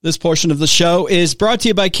This portion of the show is brought to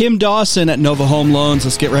you by Kim Dawson at Nova Home Loans.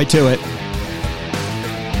 Let's get right to it.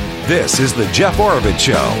 This is the Jeff Oravits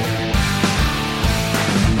Show.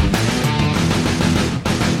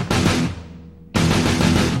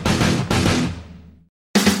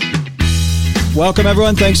 Welcome,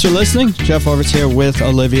 everyone. Thanks for listening. Jeff Oravits here with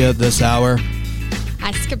Olivia this hour.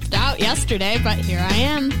 I skipped out yesterday, but here I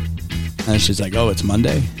am. And she's like, oh, it's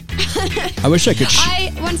Monday? I wish I could...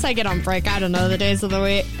 Once I get on break, I don't know the days of the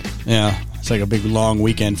week. Yeah, it's like a big, long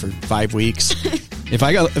weekend for 5 weeks. If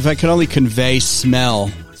I could only convey smell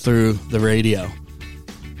through the radio,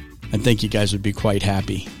 I think you guys would be quite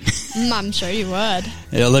happy. I'm sure you would.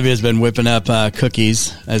 Yeah, Olivia's been whipping up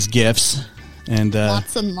cookies as gifts. And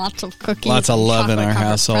lots and lots of cookies. Lots of love in our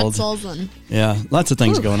household. Yeah, lots of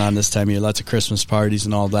things going on this time of year. Lots of Christmas parties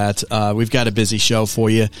and all that. We've got a busy show for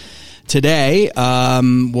you today.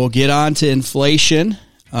 We'll get on to inflation.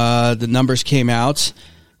 The numbers came out.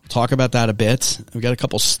 We'll talk about that a bit. We've got a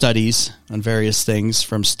couple studies on various things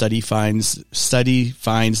from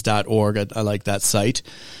studyfinds.org. I like that site.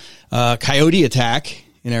 Coyote attack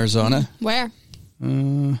in Arizona. Where?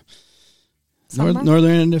 Northern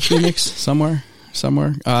end of Phoenix, somewhere.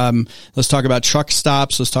 Let's talk about truck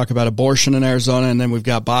stops. Let's talk about abortion in Arizona. And then we've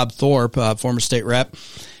got Bob Thorpe, former state rep,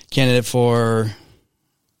 candidate for,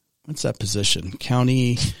 what's that position?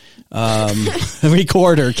 County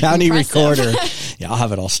recorder, county recorder. Yeah, I'll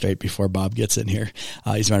have it all straight before Bob gets in here.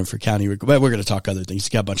 He's running for county recorder, but we're going to talk other things. He's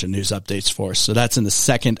got a bunch of news updates for us. So that's in the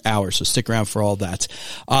second hour. So stick around for all that.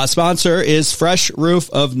 Sponsor is Fresh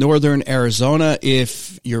Roof of Northern Arizona.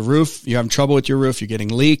 If you're having trouble with your roof, you're getting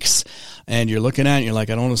leaks, and you're looking at it, and you're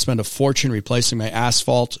like, I don't want to spend a fortune replacing my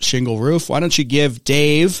asphalt shingle roof. Why don't you give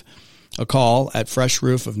Dave a call at Fresh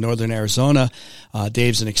Roof of Northern Arizona?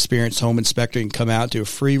 Dave's an experienced home inspector. He can come out, do a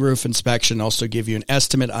free roof inspection, also give you an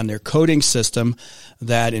estimate on their coating system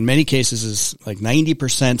that in many cases is like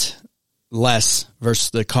 90% less versus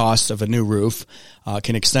the cost of a new roof.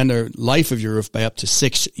 Can extend the life of your roof by up to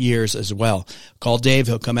 6 years as well. Call Dave.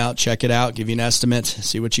 He'll come out, check it out, give you an estimate,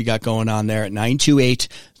 see what you got going on there at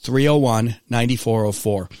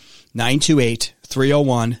 928-301-9404.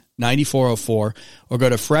 928-301-9404, or go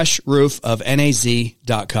to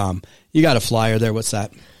freshroofofnaz.com. You got a flyer there. What's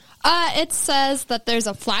that? It says that there's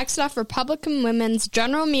a Flagstaff Republican Women's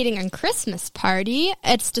General Meeting and Christmas Party.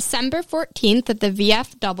 It's December 14th at the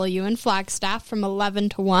VFW in Flagstaff from 11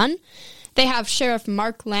 to 1. They have Sheriff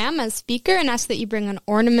Mark Lamb as speaker and ask that you bring an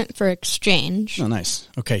ornament for exchange. Oh, nice.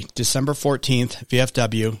 Okay, December 14th,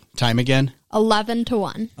 VFW. Time again? 11 to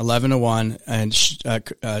 1. 11 to 1, and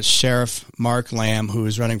Sheriff Mark Lamb, who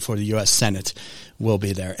is running for the U.S. Senate, will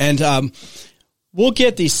be there. And we'll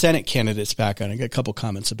get these Senate candidates back on. I got a couple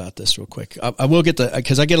comments about this real quick. I will get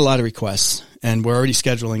because I get a lot of requests, and we're already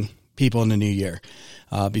scheduling people in the new year.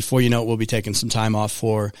 Before you know it, we'll be taking some time off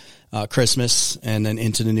for Christmas and then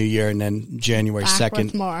into the new year, and then January 2nd.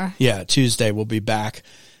 With more. Yeah, Tuesday we'll be back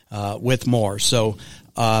with more. So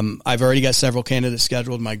I've already got several candidates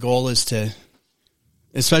scheduled. My goal is to,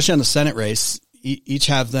 especially on the Senate race, each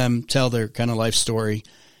have them tell their kind of life story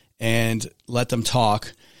and let them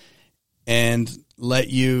talk and let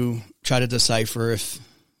you try to decipher if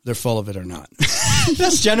they're full of it or not.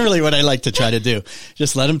 That's generally what I like to try to do.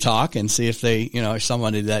 Just let them talk and see if they, are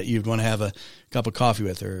somebody that you'd want to have a cup of coffee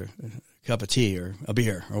with or a cup of tea or a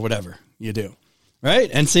beer or whatever you do.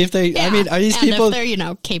 Right? And see if they, are these people. And if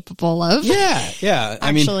they're, capable of. Yeah.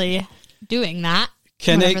 Actually doing that.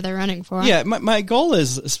 Whatever they're running for. Yeah. My goal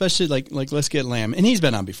is, especially like let's get Lamb, and he's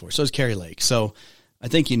been on before. So is Carrie Lake. So I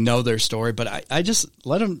think their story, but I just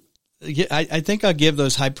let them. I think I'll give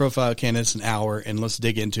those high-profile candidates an hour, and let's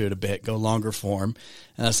dig into it a bit, go longer form,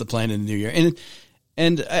 and that's the plan in the new year.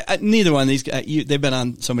 And neither one of these guys, they've been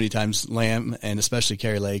on so many times, Lamb and especially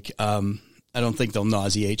Carrie Lake. I don't think they'll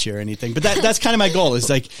nauseate you or anything, but that's kind of my goal. Is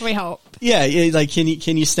like we hope. Yeah, like can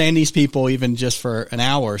you stand these people even just for an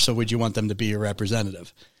hour? So would you want them to be your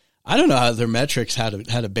representative? I don't know how their metrics how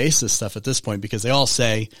to base this stuff at this point, because they all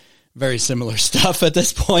say very similar stuff at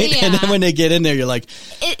this point. Yeah. And then when they get in there, you're like,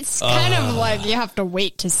 it's kind of like you have to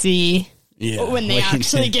wait to see when they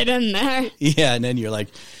actually get in there. Yeah. And then you're like,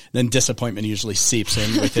 then disappointment usually seeps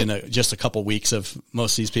in within just a couple weeks of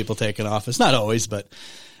most of these people taking office. Not always, but,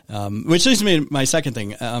 which leads me to my second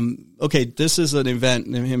thing. Okay. This is an event.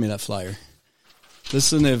 Hand me that flyer.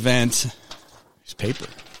 This is an event. It's paper.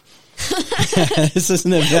 This is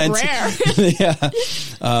an event. Rare. Yeah.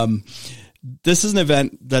 This is an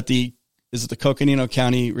event that is it the Coconino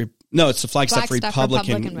County? It's the Flagstaff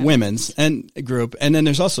Republican Women's and group. And then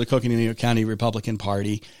there's also the Coconino County Republican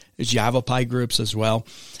Party. There's Yavapai groups as well.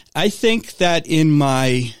 I think that in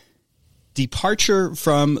my departure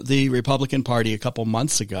from the Republican Party a couple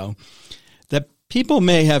months ago that people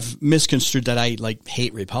may have misconstrued that I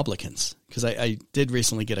hate Republicans, because I did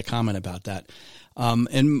recently get a comment about that.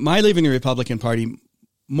 And my leaving the Republican Party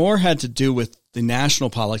more had to do with the national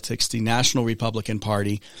politics, the National Republican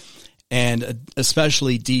Party, and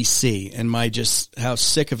especially DC, and how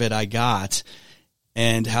sick of it I got,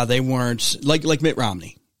 and how they weren't like Mitt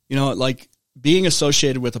Romney, being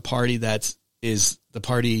associated with a party that is the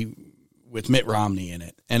party with Mitt Romney in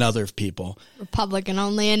it and other people. Republican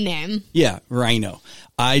only in name. Yeah, rhino.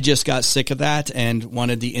 I just got sick of that and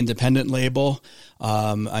wanted the independent label.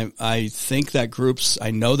 I think that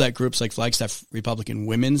I know that groups like Flagstaff Republican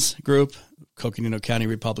Women's Group, Coconino County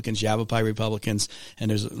Republicans, Yavapai Republicans,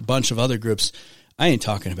 and there's a bunch of other groups. I ain't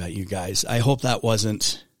talking about you guys. I hope that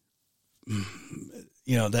wasn't,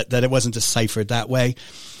 that it wasn't deciphered that way.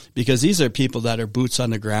 Because these are people that are boots on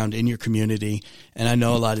the ground in your community. And I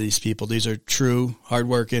know a lot of these people. These are true,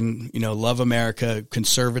 hardworking, love America,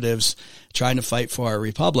 conservatives trying to fight for our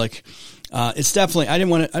republic. It's definitely, I don't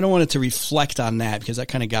want it to reflect on that, because that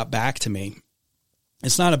kind of got back to me.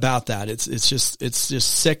 It's not about that. It's just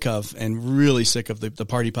sick of, and really sick of the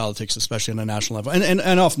party politics, especially on the national level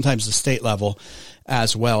and oftentimes the state level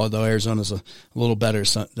as well, although Arizona's a little better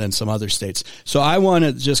than some other states. So I want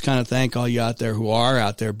to just kind of thank all you out there who are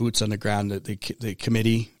out there, boots on the ground, the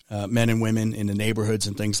committee, men and women in the neighborhoods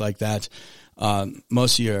and things like that.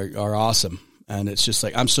 Most of you are awesome. And it's just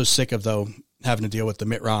I'm so sick of having to deal with the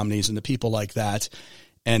Mitt Romneys and the people like that.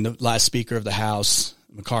 And the last Speaker of the House,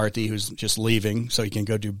 McCarthy, who's just leaving so he can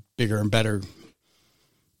go do bigger and better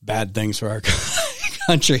bad things for our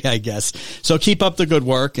country, I guess. So keep up the good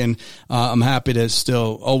work, and I'm happy to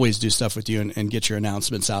still always do stuff with you and get your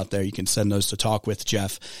announcements out there. You can send those to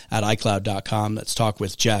talkwithjeff@icloud.com. That's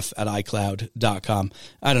talkwithjeff@icloud.com.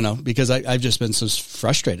 I don't know, because I've just been so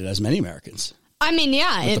frustrated, as many Americans. I mean,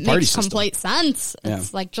 yeah, it makes complete sense.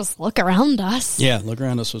 It's just look around us. Yeah, look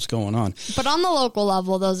around us, what's going on. But on the local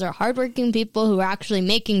level, those are hardworking people who are actually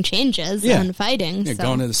making changes and fighting. Yeah,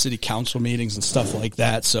 going to the city council meetings and stuff like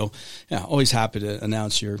that. So, yeah, always happy to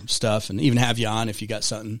announce your stuff and even have you on if you got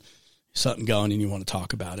something going and you want to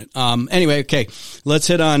talk about it. Anyway, okay, let's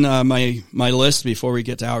hit on my list before we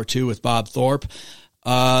get to hour 2 with Bob Thorpe.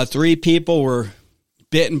 3 people were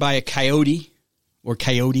bitten by a coyote or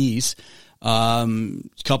coyotes.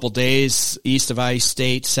 Couple days east of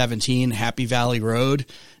I-State 17, Happy Valley Road.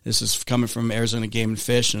 This is coming from Arizona Game and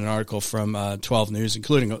Fish and an article from 12 News,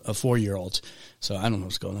 including a 4-year-old. So I don't know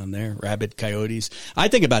what's going on there. Rabid coyotes. I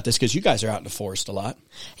think about this because you guys are out in the forest a lot.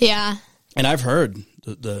 Yeah. And I've heard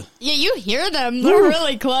the Yeah, you hear them. They're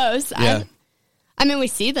really close. Yeah. I mean, we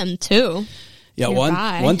see them too. Yeah,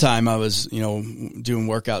 one time I was, doing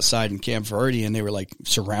work outside in Camp Verde, and they were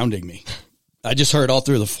surrounding me. I just heard all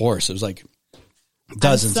through the forest. It was dozens and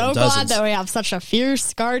dozens. I'm so glad that we have such a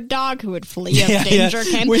fierce guard dog who would flee if danger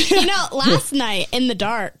came. Last night in the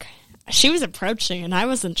dark, she was approaching, and I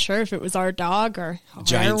wasn't sure if it was our dog or a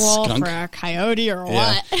werewolf skunk, or a coyote or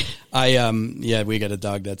what. We got a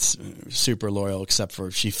dog that's super loyal, except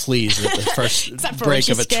for she flees at the first break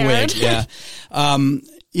of a scared. twig. Yeah.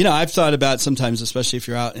 I've thought about sometimes, especially if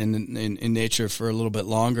you're out in nature for a little bit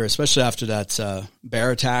longer, especially after that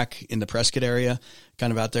bear attack in the Prescott area,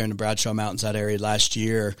 kind of out there in the Bradshaw Mountains, that area last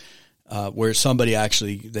year, where somebody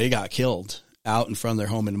they got killed out in front of their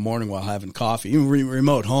home in the morning while having coffee, even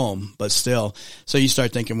remote home, but still. So you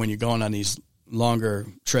start thinking when you're going on these longer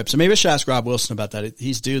trips, and maybe I should ask Rob Wilson about that.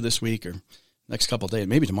 He's due this week or next couple of days,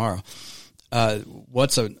 maybe tomorrow.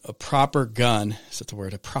 What's a proper gun? Is that the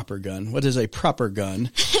word? A proper gun? What is a proper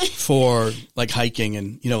gun for hiking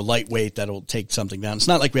and, lightweight that'll take something down? It's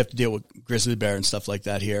not like we have to deal with grizzly bear and stuff like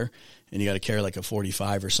that here, and you got to carry a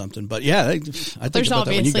 45 or something. But yeah, I think there's about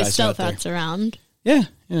that when you guys still out there. thats around. Yeah,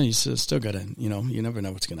 you still got to, you never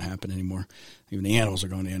know what's going to happen anymore. Even the animals are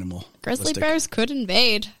going animal. Grizzly bears could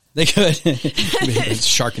invade. They could. It's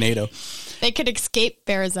Sharknado. They could escape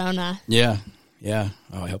Arizona. Yeah. Yeah.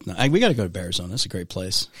 Oh, I hope not. We got to go to Arizona. It's a great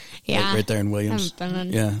place. Yeah. Right there in Williams.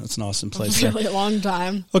 Yeah, that's an awesome place. A really long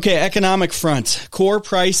time. Okay, economic front. Core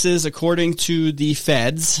prices, according to the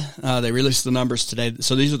feds, they released the numbers today.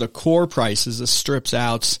 So these are the core prices. This strips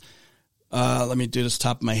out, let me do this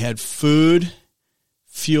top of my head, food,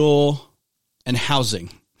 fuel, and housing.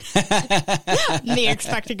 Me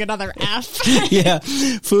expecting another F. Yeah,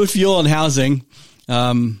 food, fuel, and housing.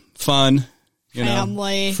 Fun.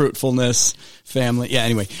 Family. Fruitfulness, family. Yeah,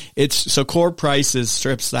 anyway, so core prices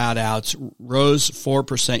strips that out, rose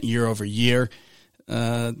 4% year over year.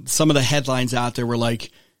 Some of the headlines out there were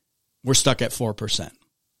we're stuck at 4%.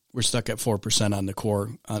 We're stuck at 4% on the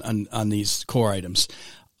core, on these core items.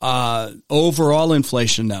 Overall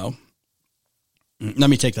inflation, no. Let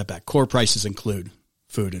me take that back. Core prices include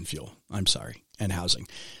food and fuel. I'm sorry, and housing.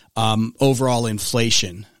 Overall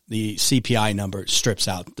inflation, the CPI number strips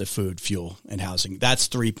out the food, fuel, and housing. That's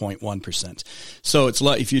 3.1%. So it's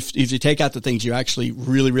if you take out the things you actually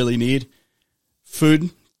really, really need, food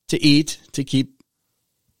to eat to keep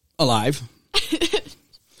alive,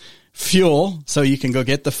 fuel so you can go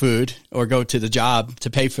get the food or go to the job to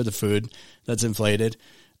pay for the food that's inflated,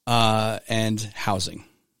 and housing.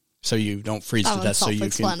 So you don't freeze to death, so you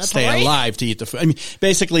can stay alive to eat the food. I mean,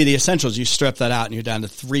 basically the essentials, you strip that out and you're down to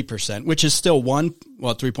 3%, which is still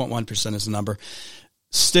 3.1% is the number.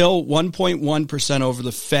 Still 1.1% over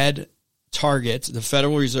the Fed target. The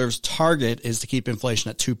Federal Reserve's target is to keep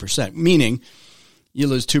inflation at 2%, meaning you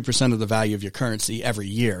lose 2% of the value of your currency every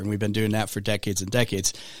year. And we've been doing that for decades and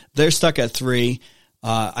decades. They're stuck at 3%.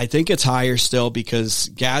 I think it's higher still because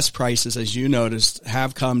gas prices, as you noticed,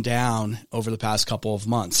 have come down over the past couple of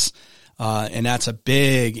months. And that's a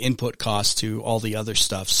big input cost to all the other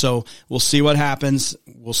stuff. So we'll see what happens.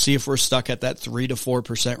 We'll see if we're stuck at that 3 to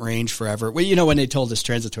 4% range forever. Well, when they told us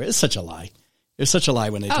transitory, it's such a lie. It was such a lie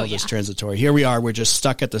when they told us transitory. Here we are. We're just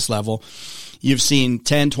stuck at this level. You've seen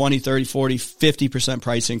 10, 20, 30, 40, 50%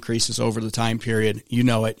 price increases over the time period. You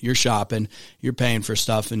know it. You're shopping. You're paying for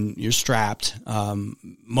stuff and you're strapped.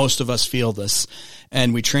 Most of us feel this.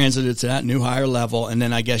 And we transited to that new higher level. And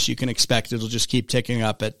then I guess you can expect it'll just keep ticking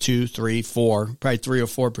up at 2, 3, 4, probably 3 or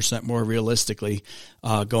 4% more realistically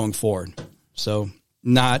going forward. So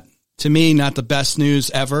to me, not the best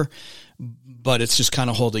news ever, but it's just kind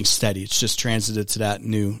of holding steady. It's just transited to that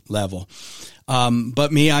new level.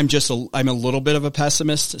 But me, I'm a little bit of a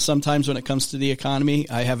pessimist sometimes when it comes to the economy.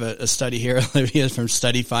 I have a study here, Olivia, from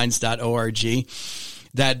studyfinds.org,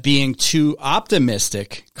 that being too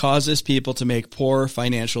optimistic causes people to make poor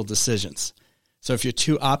financial decisions. So if you're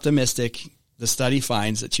too optimistic, the study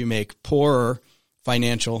finds that you make poorer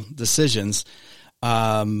financial decisions.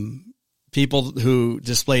 People who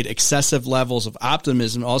displayed excessive levels of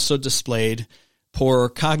optimism also displayed poorer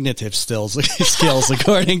cognitive skills,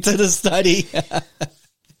 according to the study.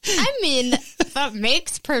 I mean, that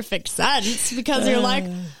makes perfect sense because you're like,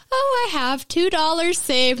 I have $2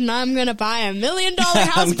 saved and I'm going to buy $1 million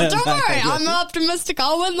house, but don't worry, I'm optimistic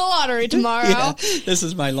I'll win the lottery tomorrow. Yeah, this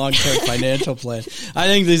is my long-term financial plan. I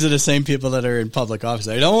think these are the same people that are in public office.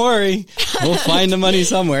 Like, don't worry, we'll find the money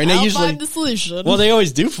somewhere. And I'll find the solution. Well, they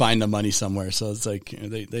always do find the money somewhere. So it's like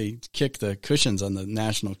they kick the cushions on the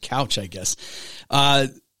national couch, I guess.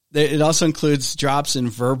 It also includes drops in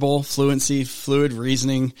verbal fluency, fluid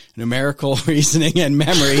reasoning, numerical reasoning, and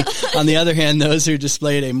memory. On the other hand, those who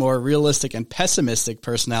displayed a more realistic and pessimistic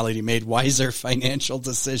personality made wiser financial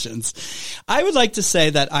decisions. I would like to say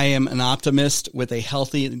that I am an optimist with a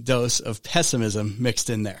healthy dose of pessimism mixed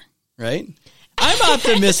in there, right? I'm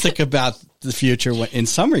optimistic about the future in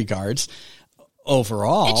some regards.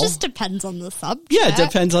 Overall, it just depends on the subject. Yeah, it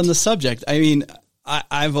depends on the subject. I mean,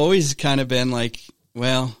 I've always kind of been like,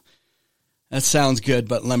 well, that sounds good,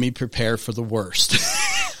 but let me prepare for the worst.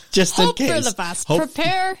 Just Hope in case. for the best.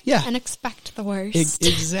 Prepare and expect the worst.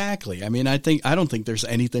 Exactly. I mean, I don't think there's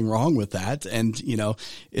anything wrong with that. And,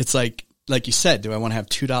 it's like you said, do I want to have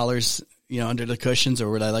 $2, under the cushions,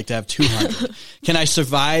 or would I like to have 200? Can I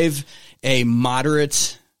survive a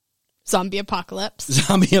moderate zombie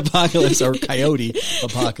apocalypse or coyote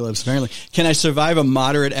apocalypse, apparently? Can I survive a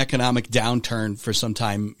moderate economic downturn for some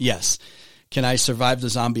time? Yes. Can I survive the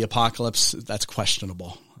zombie apocalypse? That's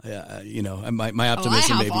questionable. My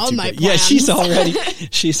optimism may be too good. Yeah, she's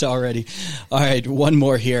already. All right, one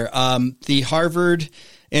more here. The Harvard,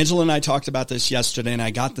 Angela and I talked about this yesterday, and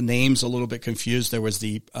I got the names a little bit confused. There was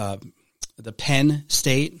the Penn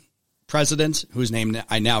State president, whose name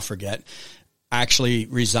I now forget, actually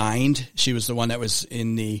resigned. She was the one that was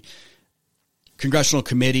in the congressional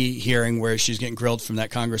committee hearing where she's getting grilled from that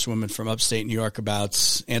congresswoman from upstate New York about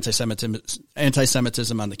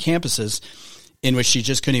anti-Semitism on the campuses, in which she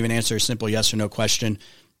just couldn't even answer a simple yes or no question.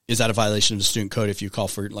 Is that a violation of the student code if you call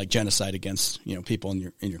for like genocide against, people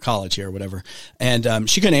in your college here or whatever? And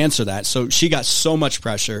she couldn't answer that. So she got so much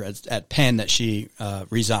pressure at Penn that she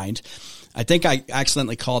resigned. I think I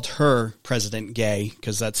accidentally called her President Gay,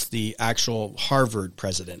 because that's the actual Harvard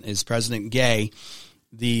president, is President Gay.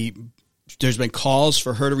 There's been calls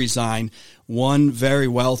for her to resign. One very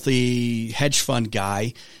wealthy hedge fund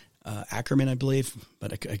guy, Ackerman, I believe,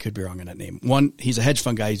 but I could be wrong on that name. He's a hedge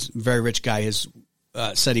fund guy. He's a very rich guy. Has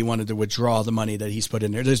said he wanted to withdraw the money that he's put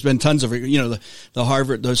in there. There's been tons of, the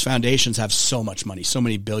Harvard, those foundations have so much money, so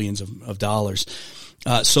many billions of dollars.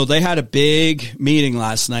 So they had a big meeting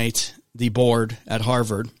last night, the board at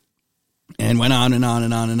Harvard, and went on and on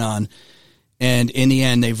and on and on. And in the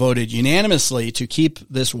end, they voted unanimously to keep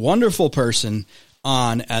this wonderful person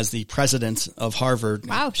on as the president of Harvard.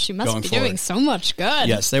 Wow, she must be doing so much good.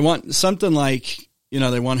 Yes, they want something like,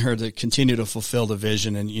 they want her to continue to fulfill the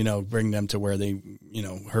vision and, bring them to where they,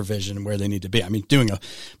 her vision and where they need to be. I mean, doing a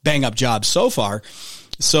bang up job so far.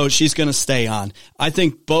 So she's going to stay on. I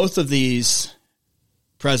think both of these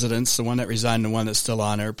presidents, the one that resigned and the one that's still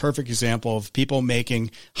on, are a perfect example of people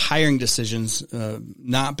making hiring decisions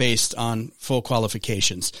not based on full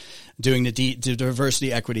qualifications, doing the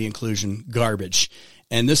diversity, equity, inclusion garbage.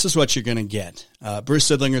 And this is what you're going to get. Bruce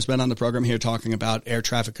Sidlinger's been on the program here talking about air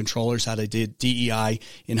traffic controllers, how they did DEI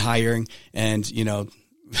in hiring, and,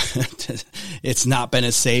 it's not been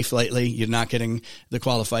as safe lately. You're not getting the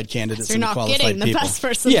qualified candidates and the qualified people. You're not getting the best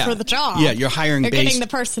person for the job. Yeah, you're hiring You're getting the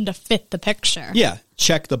person to fit the picture. Yeah,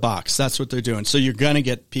 check the box. That's what they're doing. So you're going to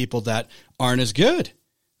get people that aren't as good.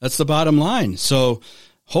 That's the bottom line. So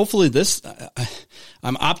hopefully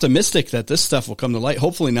I'm optimistic that this stuff will come to light.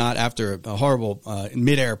 Hopefully not after a horrible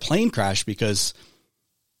mid-air plane crash, because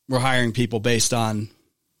we're hiring people based on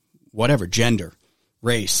whatever, gender,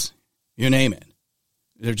 race, you name it.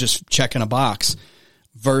 They're just checking a box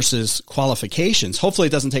versus qualifications. Hopefully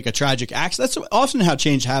it doesn't take a tragic accident. That's often how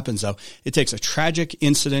change happens, though. It takes a tragic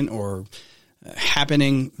incident or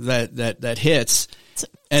happening that hits.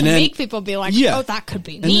 And then make people be like, oh, that could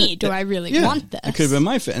be me. Do I really want this? It could have been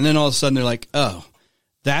my fit. And then all of a sudden they're like, oh,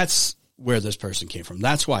 that's where this person came from.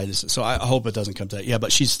 That's why this is. So I hope it doesn't come to that. Yeah,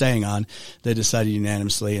 but she's staying on. They decided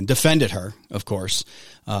unanimously and defended her, of course,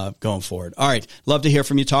 going forward. All right. Love to hear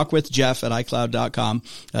from you. Talk with Jeff at iCloud.com.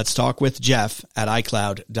 That's talkwithjeff at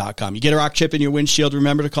iCloud.com. You get a rock chip in your windshield.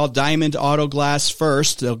 Remember to call Diamond Auto Glass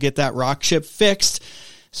first. They'll get that rock chip fixed,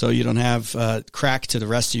 so you don't have crack to the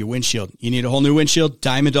rest of your windshield. You need a whole new windshield?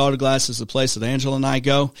 Diamond Auto Glass is the place that Angela and I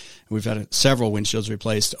go. We've had several windshields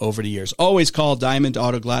replaced over the years. Always call Diamond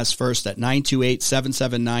Auto Glass first at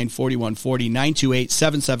 928-779-4140,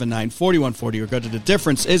 928-779-4140, or go to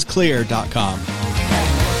thedifferenceisclear.com.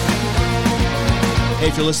 Hey,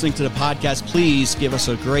 if you're listening to the podcast, please give us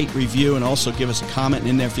a great review and also give us a comment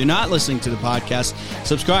in there. If you're not listening to the podcast,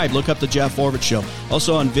 subscribe. Look up The Jeff Orbit Show.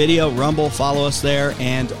 Also on video, Rumble, follow us there,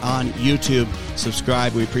 and on YouTube,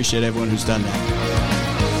 subscribe. We appreciate everyone who's done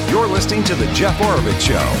that. You're listening to The Jeff Orbit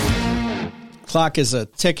Show. Clock is a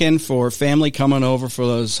ticking for family coming over for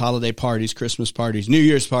those holiday parties, Christmas parties, New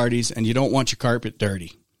Year's parties, and you don't want your carpet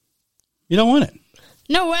dirty. You don't want it.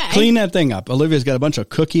 No way. Clean that thing up. Olivia's got a bunch of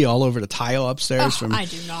cookie all over the tile upstairs from I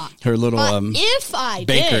do not. Her little if I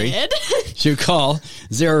bakery. Did. You call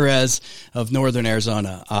Zero Res of Northern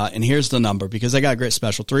Arizona. And here's the number, because they got a great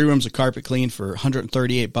special. 3 rooms of carpet clean for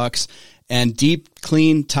 $138, and deep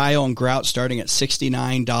clean tile and grout starting at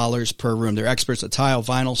 $69 per room. They're experts at tile,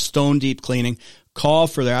 vinyl, stone deep cleaning. Call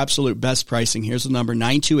for their absolute best pricing. Here's the number,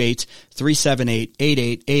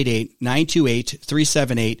 928-378-8888,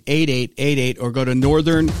 928-378-8888, or go to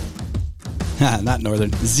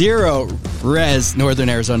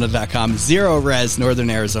ZeroResNorthernArizona.com,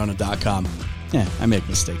 ZeroResNorthernArizona.com. Yeah, I make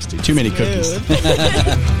mistakes too. Too many cookies.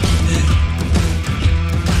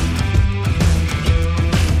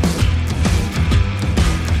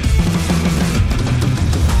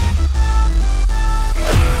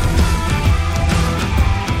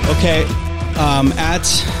 Okay, at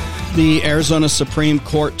the Arizona Supreme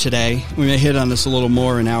Court today, we may hit on this a little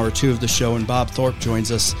more in hour 2 of the show, and Bob Thorpe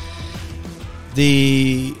joins us.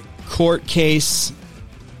 The court case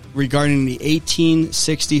regarding the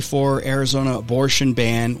 1864 Arizona abortion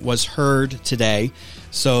ban was heard today.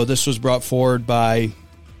 So this was brought forward by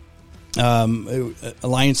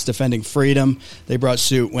Alliance Defending Freedom. They brought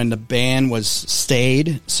suit when the ban was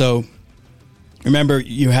stayed. So remember,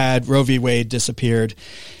 you had Roe v. Wade disappeared,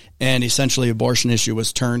 and essentially abortion issue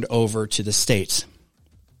was turned over to the states.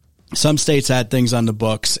 Some states had things on the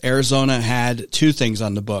books. Arizona had 2 things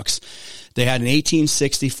on the books. They had an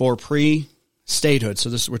 1864 pre-statehood,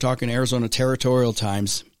 so we're talking Arizona territorial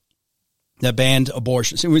times, that banned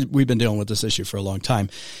abortion. See, we've been dealing with this issue for a long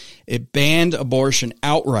time. It banned abortion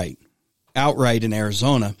outright in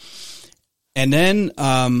Arizona. And then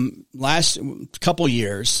last couple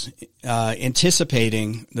years,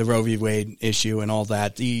 anticipating the Roe v. Wade issue and all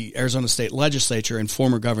that, the Arizona State Legislature and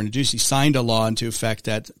former Governor Ducey signed a law into effect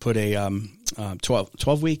that put a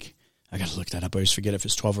 12-week, I got to look that up. I always forget if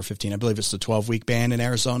it's 12 or 15. I believe it's the 12-week ban in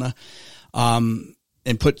Arizona, and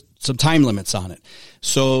put some time limits on it.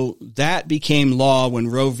 So that became law when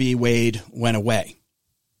Roe v. Wade went away.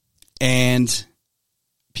 And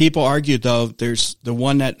people argued, though, there's the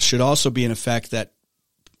one that should also be in effect that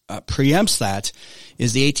preempts that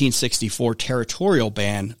is the 1864 territorial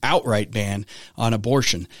ban, outright ban on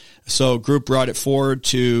abortion. So group brought it forward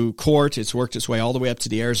to court. It's worked its way all the way up to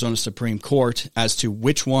the Arizona Supreme Court as to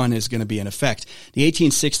which one is going to be in effect. The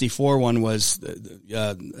 1864 one was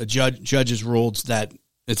judges ruled that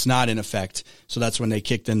it's not in effect. So that's when they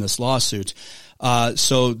kicked in this lawsuit.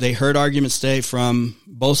 So they heard arguments today from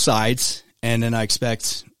both sides. And then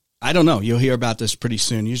I don't know, you'll hear about this pretty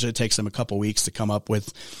soon. Usually it takes them a couple weeks to come up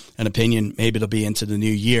with an opinion. Maybe it'll be into the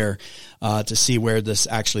new year to see where this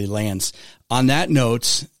actually lands. On that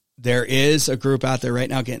note, there is a group out there right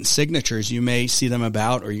now getting signatures. You may see them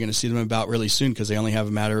about, or you're going to see them about really soon because they only have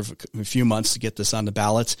a matter of a few months to get this on the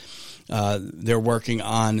ballot. They're working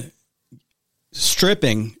on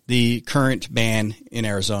stripping the current ban in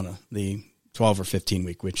Arizona, the 12 or 15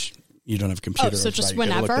 week, which you don't have a computer. Oh, so just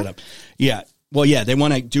whenever? Yeah. Well, yeah, they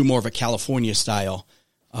want to do more of a California style.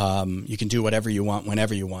 You can do whatever you want,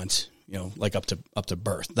 whenever you want, like up to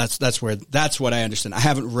birth. That's what I understand. I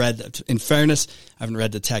haven't read, in fairness, I haven't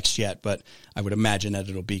read the text yet, but I would imagine that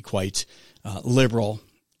it'll be quite liberal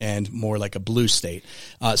and more like a blue state.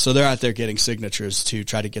 So they're out there getting signatures to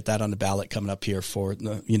try to get that on the ballot coming up here for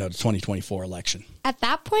the 2024 election. At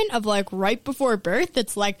that point of right before birth,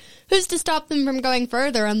 it's like, who's to stop them from going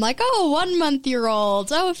further? And 1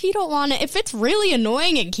 month-year-olds. Oh, if you don't want it, if it's really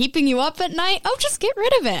annoying and keeping you up at night, just get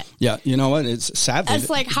rid of it. Yeah. You know what? It's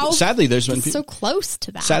sadly, there's been so close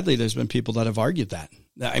to that. Sadly, there's been people that have argued that.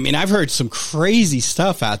 I mean, I've heard some crazy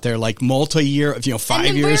stuff out there, like multi-year, 5 years old. And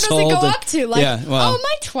then where does it go up to?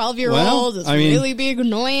 My 12-year-old is really being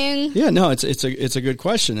annoying. Yeah, no, it's a good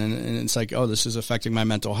question. And it's like, this is affecting my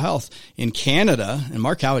mental health. In Canada, and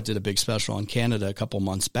Mark Howitt did a big special on Canada a couple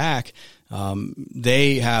months back,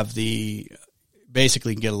 they have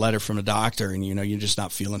basically get a letter from a doctor and, you're just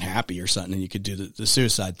not feeling happy or something, and you could do the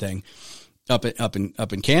suicide thing. Up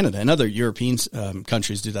in Canada, and other European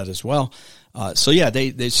countries do that as well. So yeah,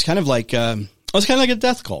 it's kind of like it's kind of like a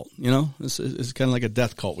death cult. It's kind of like a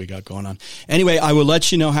death cult we got going on. Anyway, I will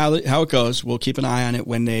let you know how it goes. We'll keep an eye on it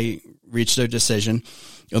when they reach their decision.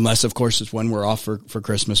 Unless, of course, it's when we're off for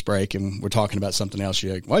Christmas break and we're talking about something else.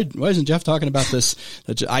 You're like, why isn't Jeff talking about this?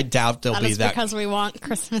 I doubt there'll be that. Because we want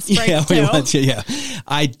Christmas break too. Yeah.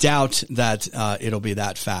 I doubt that it'll be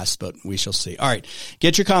that fast, but we shall see. All right.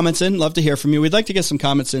 Get your comments in. Love to hear from you. We'd like to get some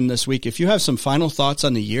comments in this week. If you have some final thoughts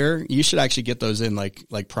on the year, you should actually get those in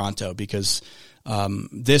like pronto, because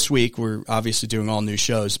this week we're obviously doing all new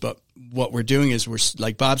shows, but what we're doing is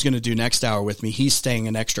Bob's going to do next hour with me. He's staying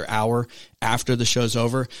an extra hour after the show's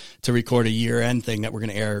over to record a year-end thing that we're going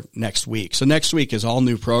to air next week. So next week is all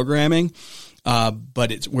new programming,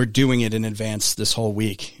 but we're doing it in advance this whole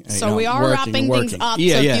week. So we are wrapping things up. So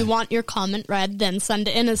if you want your comment read, then send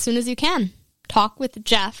it in as soon as you can.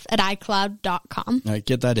 talkwithjeff@icloud.com. All right,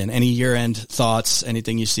 get that in. Any year-end thoughts,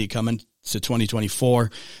 anything you see coming to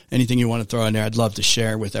 2024, anything you want to throw in there, I'd love to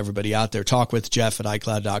share with everybody out there.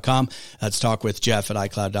 talkwithjeff@icloud.com. That's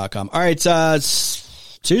talkwithjeff@icloud.com. All right,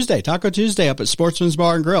 it's Tuesday, Taco Tuesday up at Sportsman's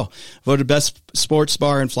Bar and Grill. Voted best sports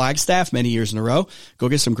bar in Flagstaff many years in a row. Go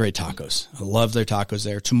get some great tacos. I love their tacos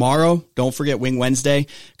there. Tomorrow, don't forget Wing Wednesday,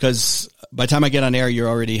 because by the time I get on air, you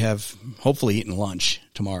already have hopefully eaten lunch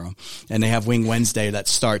tomorrow. And they have Wing Wednesday that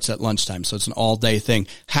starts at lunchtime. So it's an all-day thing.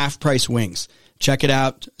 Half-price wings. Check it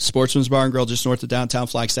out. Sportsman's Bar and Grill, just north of downtown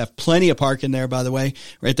Flagstaff. Plenty of parking there, by the way,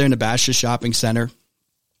 right there in the Basha Shopping Center,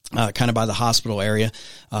 kind of by the hospital area.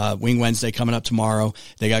 Wing Wednesday coming up tomorrow.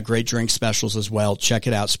 They got great drink specials as well. Check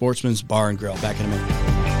it out. Sportsman's Bar and Grill. Back in a minute.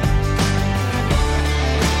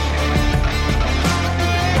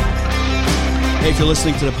 Hey, if you're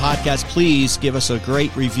listening to the podcast, please give us a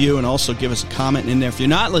great review and also give us a comment in there. If you're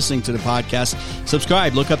not listening to the podcast,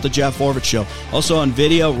 subscribe. Look up the Jeff Orbit Show. Also on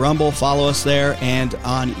video, Rumble, follow us there, and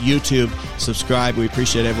on YouTube, subscribe. We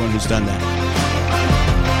appreciate everyone who's done that.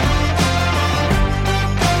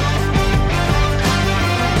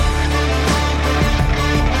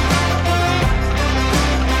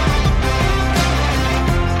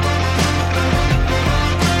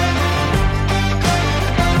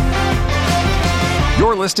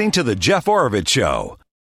 You're listening to The Jeff Oravits Show.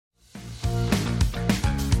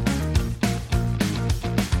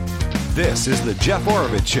 This is The Jeff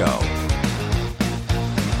Oravits Show.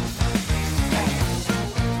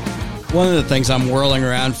 One of the things I'm whirling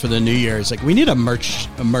around for the new year is we need a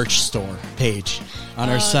merch store page on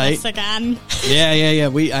our site. Again. Yeah.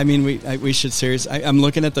 We should seriously. I'm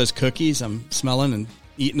looking at those cookies. I'm smelling and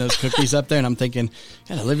eating those cookies up there, and I'm thinking,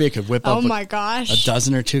 God, Olivia could whip up my gosh, a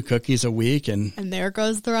dozen or two cookies a week, and there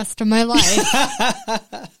goes the rest of my life.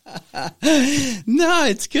 No,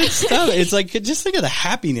 it's good stuff. It's just think of the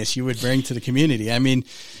happiness you would bring to the community. I mean,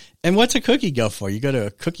 And what's a cookie go for? You go to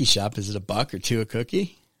a cookie shop. Is it $1 or $2 a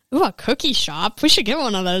cookie? Ooh, a cookie shop. We should get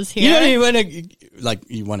one of those here. You don't even want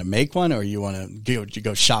to, you want to make one, or you want to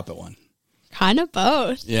go shop at one? Kind of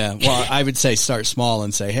both. Yeah. Well, I would say start small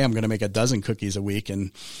and say, hey, I'm going to make a dozen cookies a week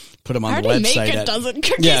and put them on the website. Make a dozen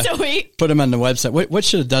cookies a week. Put them on the website. What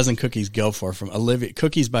should a dozen cookies go for from Olivia?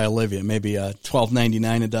 Cookies by Olivia, maybe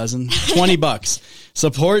 $12.99 a dozen, $20.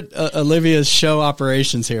 Support Olivia's show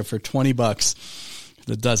operations here for $20.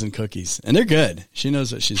 The dozen cookies, and they're good. She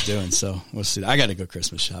knows what she's doing, so we'll see. I got to go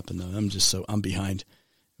Christmas shopping though. I'm behind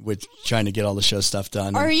with trying to get all the show stuff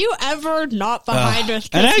done. Are you ever not behind with Christmas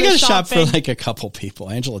and I got to shop shopping? for like a couple people.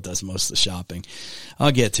 Angela does most of the shopping.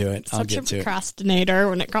 I'll get to it. Such a procrastinator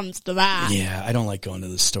when it comes to that. Yeah, I don't like going to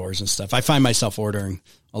the stores and stuff. I find myself ordering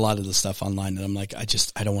a lot of the stuff online, and I'm like,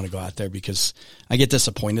 I don't want to go out there because I get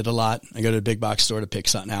disappointed a lot. I go to the big box store to pick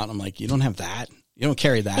something out, and I'm like, you don't have that. You don't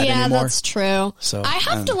carry that anymore. Yeah, that's true. So I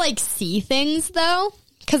have to like see things though,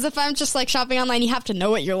 because if I'm just like shopping online, you have to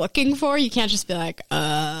know what you're looking for. You can't just be like,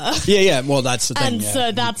 Yeah. Well, that's the thing. And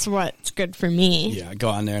so that's what's good for me. Yeah, I go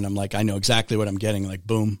on there and I'm like, I know exactly what I'm getting. Like,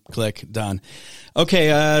 boom, click, done. Okay,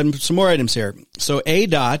 some more items here. So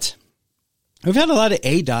ADOT, we've had a lot of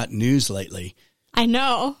ADOT news lately. I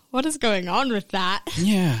know. What is going on with that?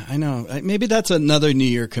 Yeah, I know. Maybe that's another New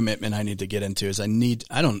Year commitment I need to get into.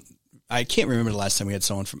 I can't remember the last time we had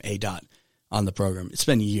someone from ADOT on the program. It's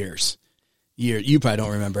been years. You probably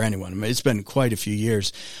don't remember anyone. I mean, it's been quite a few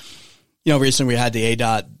years. You know, recently we had the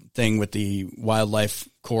ADOT thing with the wildlife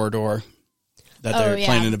corridor that they're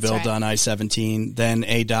planning to build on I-17. Then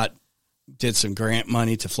ADOT did some grant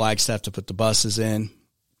money to Flagstaff to put the buses in,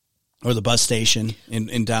 or the bus station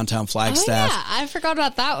in downtown Flagstaff. Oh, yeah, I forgot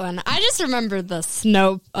about that one. I just remember the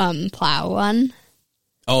snow plow one.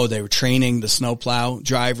 Oh, they were training the snowplow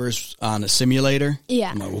drivers on a simulator?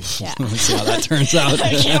 Yeah. Let's see how that turns out.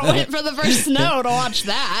 I can't wait for the first snow to watch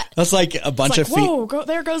that. That's like a bunch of whoa,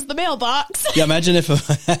 there goes the mailbox. Yeah, imagine if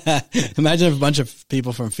a bunch of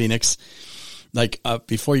people from Phoenix, like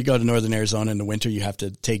before you go to Northern Arizona in the winter, you have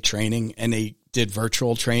to take training, and they did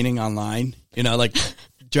virtual training online. You know, like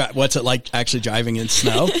what's it like actually driving in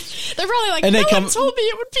snow? They're probably like, no one told me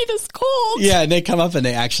it would be this cold. Yeah, and they come up and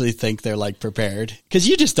they actually think they're like prepared, because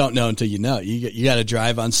you just don't know until you know. You got to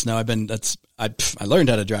drive on snow. I learned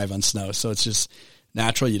how to drive on snow, so it's just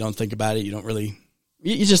natural. You don't think about it. You don't really.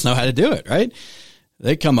 You just know how to do it, right?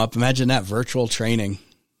 They come up. Imagine that virtual training.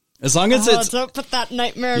 As long as don't put that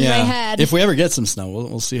nightmare in my head. If we ever get some snow,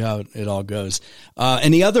 we'll see how it all goes.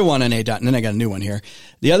 And the other one on ADOT, and then I got a new one here.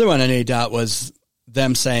 The other one on ADOT was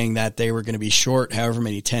them saying that they were going to be short however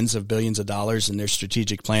many tens of billions of dollars in their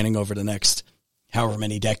strategic planning over the next however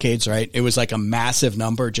many decades, right? It was like a massive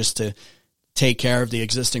number just to take care of the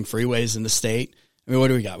existing freeways in the state. I mean, what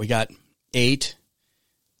do we got? We got 8,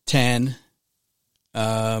 10,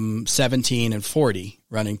 17, and 40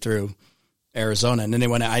 running through Arizona. And then they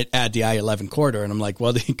want to add the I-11 corridor. And I'm like,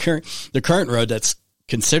 well, the current road that's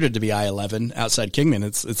considered to be I-11 outside Kingman,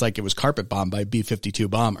 it's like it was carpet bombed by a B-52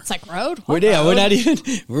 bomber. It's like road? We're not even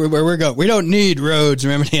where we're going. We don't need roads.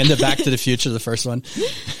 Remember the end of Back to the Future, the first one?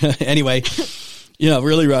 Anyway,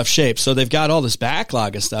 really rough shape. So they've got all this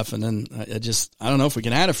backlog of stuff, and then I don't know if we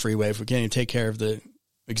can add a freeway if we can't even take care of the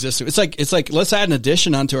existing. It's like let's add an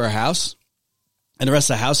addition onto our house, and the rest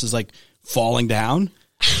of the house is like falling down.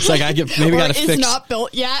 It's like got to fix. It's not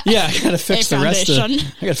built yet. Yeah, I got to fix the rest of.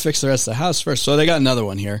 I got to fix the rest of the house first. So they got another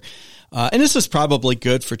one here, and this is probably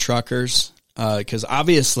good for truckers because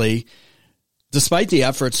obviously, despite the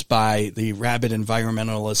efforts by the rabid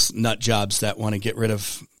environmentalist nut jobs that want to get rid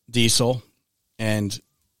of diesel and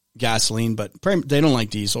gasoline, but they don't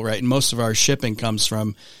like diesel, right? And most of our shipping comes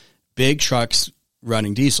from big trucks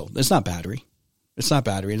running diesel. It's not battery. It's not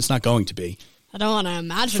battery, and it's not going to be. I don't want to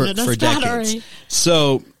imagine it as for battery. Decades.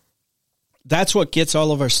 So that's what gets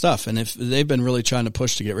all of our stuff. And if they've been really trying to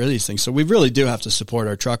push to get rid of these things. So we really do have to support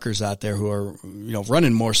our truckers out there who are,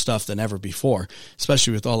 running more stuff than ever before,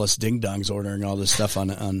 especially with all us ding-dongs ordering all this stuff on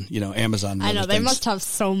Amazon. And I know, they must have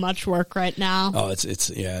so much work right now. Oh,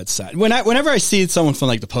 it's sad. Whenever I see someone from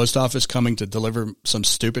like the post office coming to deliver some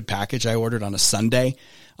stupid package I ordered on a Sunday,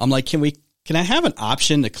 I'm like, can I have an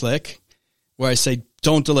option to click where I say,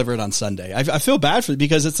 don't deliver it on Sunday? I feel bad for it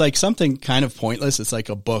because it's like something kind of pointless. It's like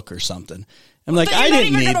a book or something. I'm like, I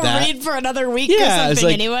didn't need that. Read for another week or something, it's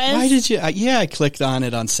like, anyways. Why did you? I clicked on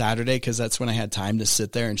it on Saturday because that's when I had time to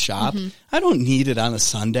sit there and shop. Mm-hmm. I don't need it on a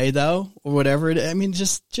Sunday though, or whatever. I mean,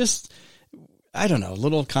 just I don't know.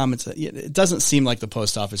 Little comments. It doesn't seem like the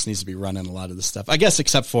post office needs to be running a lot of this stuff. I guess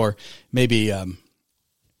except for maybe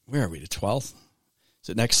where are we? The 12th. Is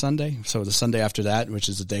it next Sunday? So the Sunday after that, which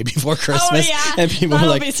is the day before Christmas. Oh, yeah. And people That'll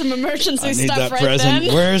are like, be some emergency I need stuff that right present.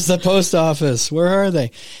 then. Where's the post office? Where are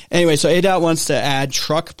they? Anyway, so ADOT wants to add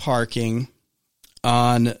truck parking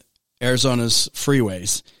on Arizona's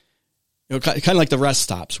freeways. You know, kind of like the rest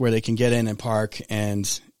stops where they can get in and park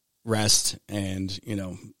and rest and, you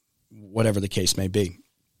know, whatever the case may be.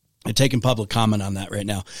 I'm taking public comment on that right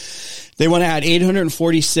now. They want to add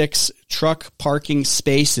 846 truck parking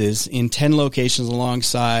spaces in 10 locations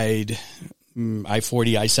alongside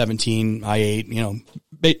I-40, I-17, I-8, you know,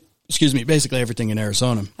 basically everything in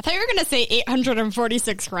Arizona. I thought you were going to say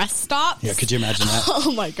 846 rest stops. Yeah, could you imagine that?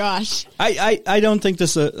 Oh, my gosh. I don't think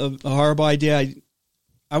this is a horrible idea.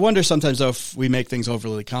 I wonder sometimes, though, if we make things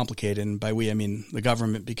overly complicated, and by we, I mean the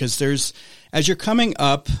government, because as you're coming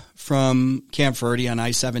up from Camp Verde on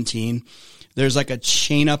I-17, there's like a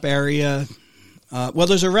chain-up area.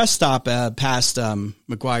 There's a rest stop past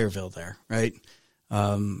McGuireville there, right?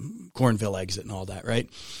 Cornville exit and all that, right?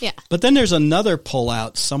 Yeah. But then there's another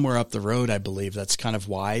pull-out somewhere up the road, I believe, that's kind of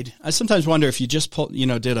wide. I sometimes wonder if you just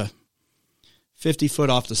did a 50 foot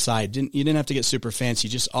off the side. You didn't have to get super fancy.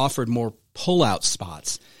 You just offered more pull-out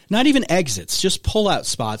spots. Not even exits, just pull-out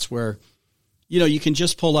spots where, you know, you can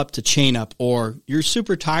just pull up to chain up, or you're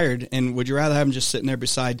super tired and would you rather have them just sitting there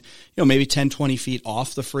beside, you know, maybe 10, 20 feet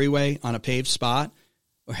off the freeway on a paved spot?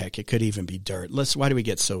 Or heck, it could even be dirt. Why do we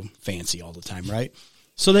get so fancy all the time, right?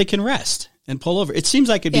 So they can rest and pull over. It seems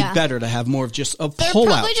like it'd be better to have more of just a They're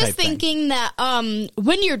pull-out probably just type thing. thinking that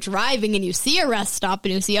when you're driving and you see a rest stop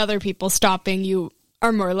and you see other people stopping, you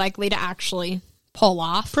are more likely to actually pull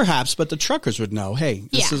off. Perhaps, but the truckers would know, hey,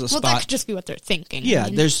 this is a spot. Well, that could just be what they're thinking. Yeah, I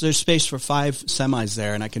mean. there's space for 5 semis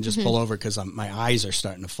there, and I can just pull over because my eyes are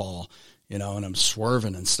starting to fall, you know, and I'm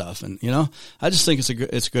swerving and stuff. And, you know, I just think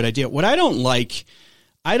it's a good idea. What I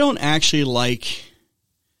don't actually like,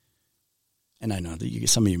 and I know that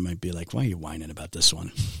some of you might be like, why are you whining about this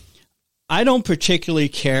one? I don't particularly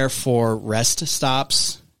care for rest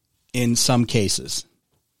stops in some cases.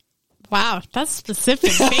 Wow, that's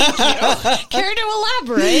specific. Thank you. Care to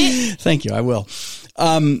elaborate? Thank you. I will.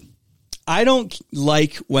 I don't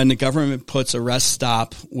like when the government puts a rest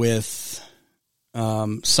stop with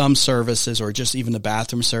some services or just even the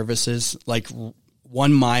bathroom services like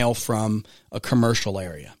 1 mile from a commercial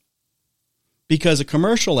area. Because a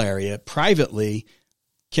commercial area privately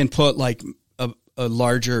can put like a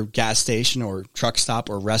larger gas station or truck stop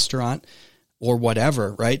or restaurant or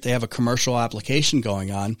whatever, right? They have a commercial application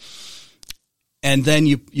going on. And then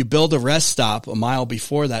you build a rest stop a mile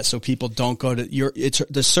before that so people don't go to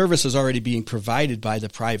the service is already being provided by the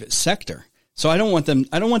private sector. So I don't want them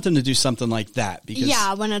to do something like that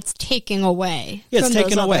because when it's taking away it's from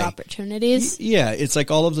taken those away other opportunities. Yeah, it's like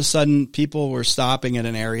all of a sudden people were stopping at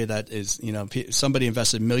an area that is, you know, somebody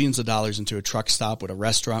invested millions of dollars into a truck stop with a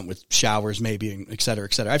restaurant with showers maybe, et cetera,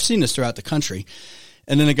 et cetera. I've seen this throughout the country.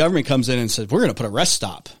 And then the government comes in and says, we're going to put a rest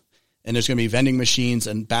stop. And there's going to be vending machines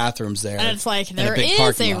and bathrooms there. And it's like, there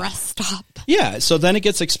is a rest stop. Yeah, so then it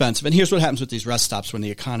gets expensive. And here's what happens with these rest stops when the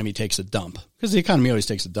economy takes a dump. Because the economy always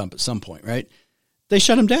takes a dump at some point, right? They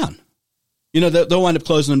shut them down. You know, they'll wind up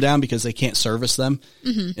closing them down because they can't service them.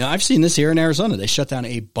 Mm-hmm. You know, I've seen this here in Arizona. They shut down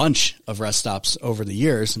a bunch of rest stops over the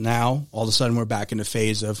years. Now, all of a sudden, we're back in the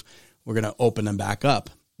phase of we're going to open them back up.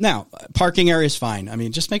 Now, parking area is fine. I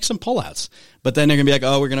mean, just make some pullouts. But then they're going to be like,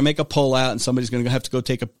 oh, we're going to make a pullout, and somebody's going to have to go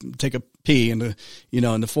take a pee in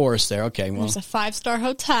the forest there. Okay, well, there's a 5-star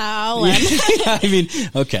hotel. And I mean,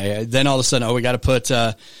 okay. Then all of a sudden, we got to put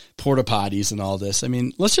porta potties and all this. I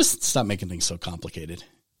mean, let's just stop making things so complicated.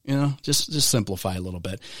 You know, just simplify a little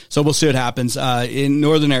bit. So we'll see what happens. In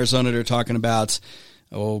northern Arizona, they're talking about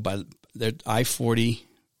by their I-40.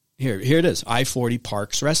 Here it is, I-40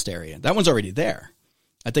 Parks Rest Area. That one's already there.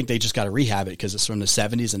 I think they just got to rehab it because it's from the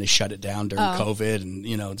 70s and they shut it down during COVID. And,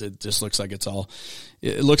 you know, it just looks like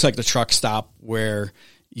it looks like the truck stop where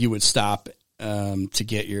you would stop to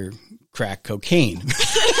get your crack cocaine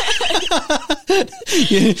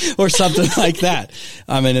or something like that.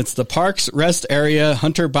 I mean, it's the Parks Rest Area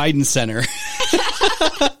Hunter Biden Center.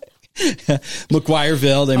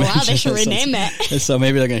 McGuireville. They should rename it. So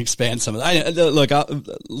maybe they're going to expand some of that.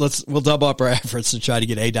 Look, we'll double up our efforts to try to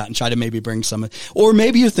get ADOT and try to maybe bring some, or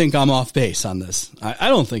maybe you think I'm off base on this. I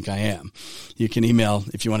don't think I am. You can email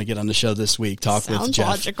if you want to get on the show this week. Talk with Jeff.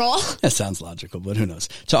 Sounds logical. That sounds logical, but who knows?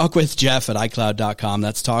 Talk with Jeff at iCloud.com.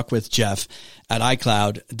 That's talk with Jeff at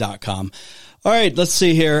iCloud.com. All right, let's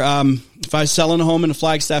see here. If I was selling a home in the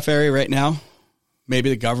Flagstaff area right now, maybe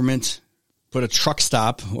the government put a truck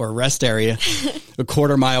stop or a rest area a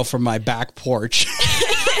quarter mile from my back porch.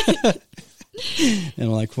 And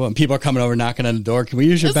I'm like, well, and people are coming over, knocking on the door. Can we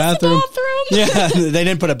use your bathroom? Yeah, they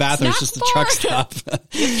didn't put a bathroom. It's just a truck stop.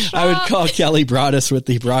 I would call Kelly Broadus with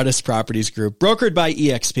the Broadus Properties Group, brokered by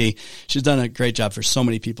EXP. She's done a great job for so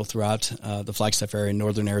many people throughout the Flagstaff area in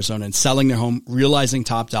northern Arizona and selling their home, realizing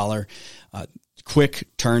top dollar, quick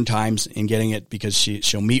turn times in getting it, because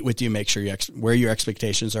she'll meet with you, make sure where your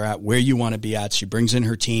expectations are at, where you want to be at. She brings in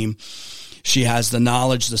her team. She has the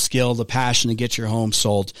knowledge, the skill, the passion to get your home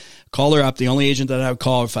sold. Call her up. The only agent that I would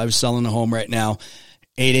call if I was selling a home right now,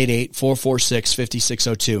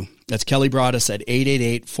 888-446-5602. That's Kelly Broadus at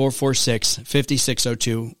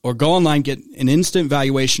 888-446-5602. Or go online, get an instant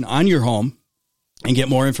valuation on your home, and get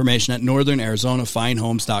more information at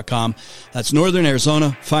northernarizonafinehomes.com. That's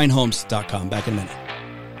northernarizonafinehomes.com. Back in a minute.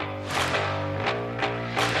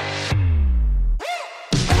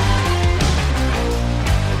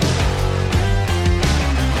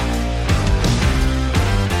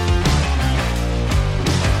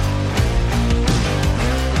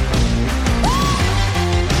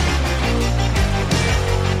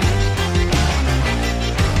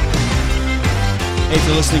 If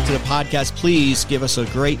you're listening to the podcast, please give us a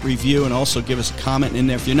great review and also give us a comment in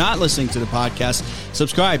there. If you're not listening to the podcast,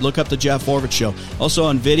 subscribe. Look up the Jeff Orvich Show. Also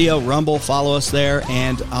on video, Rumble, follow us there,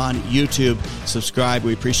 and on YouTube, subscribe.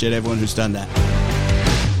 We appreciate everyone who's done that.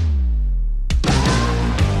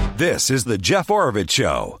 This is the Jeff Orvich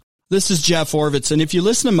Show. This is Jeff Orvich, and if you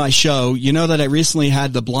listen to my show, you know that I recently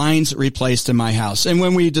had the blinds replaced in my house. And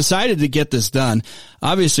when we decided to get this done,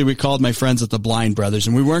 obviously we called my friends at the Blind Brothers,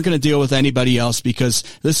 and we weren't going to deal with anybody else because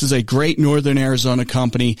this is a great Northern Arizona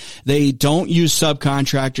company. They don't use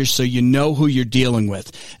subcontractors, so you know who you're dealing with.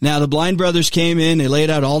 Now, the Blind Brothers came in, they laid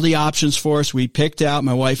out all the options for us. We picked out,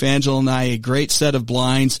 my wife Angela and I, a great set of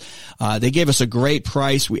blinds. They gave us a great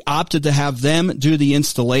price. We opted to have them do the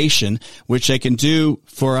installation, which they can do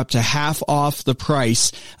for up to half off the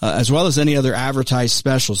price, as well as any other advertised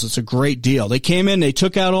specials. It's a great deal. They came in, they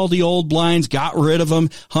took out all the old blinds, got rid of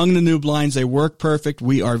them, hung the new blinds. They work perfect.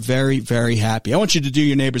 We are very, very happy. I want you to do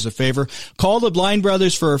your neighbors a favor. Call the Blind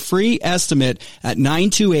Brothers for a free estimate at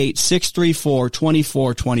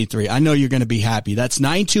 928-634-2423. I know you're going to be happy. That's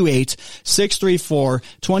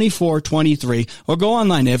 928-634-2423. Or go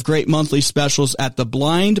online. They have great monthly specials at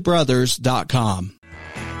theblindbrothers.com.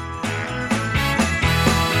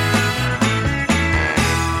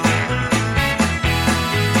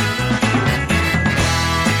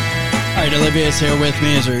 All right, Olivia is here with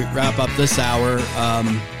me as we wrap up this hour.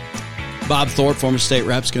 Bob Thorpe, former state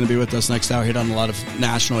rep, is going to be with us next hour. He done a lot of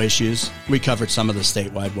national issues. We covered some of the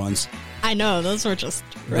statewide ones. I know, those were just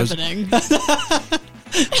riveting.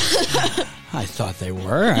 I thought they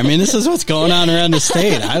were. I mean, this is what's going on around the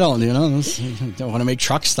state. I don't want to make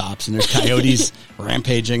truck stops, and there's coyotes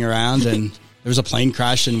rampaging around, and there was a plane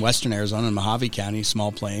crash in western Arizona in Mojave County,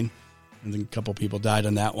 small plane. I think a couple people died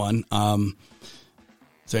on that one.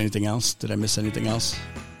 Is there anything else? Did I miss anything else?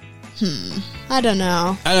 I don't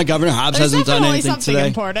know. I know Governor Hobbs hasn't done anything today.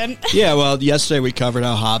 Important. Yeah, well, yesterday we covered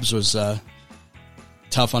how Hobbs was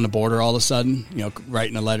tough on the border all of a sudden,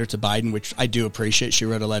 writing a letter to Biden, which I do appreciate. She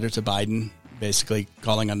wrote a letter to Biden basically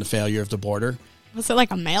calling on the failure of the border. Was it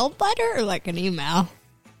like a mailed letter or like an email?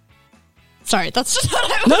 Sorry, that's just what I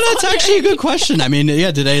was No, that's wondering. actually a good question. I mean,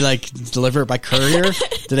 yeah, did they deliver it by courier?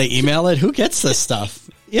 Did they email it? Who gets this stuff?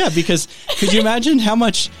 Yeah, because could you imagine how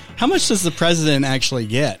much does the president actually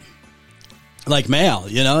get? Like mail,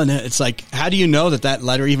 and it's like, how do you know that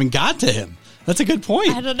letter even got to him? That's a good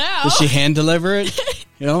point. I don't know. Did she hand deliver it?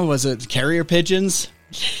 Was it carrier pigeons?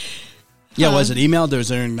 Yeah, was it emailed? There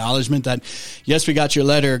was an acknowledgement that, yes, we got your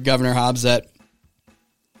letter, Governor Hobbs, that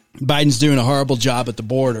Biden's doing a horrible job at the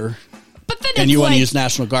border. But then and you want to use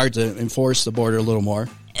National Guard to enforce the border a little more.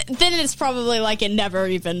 Then it's probably like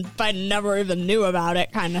Biden never even knew about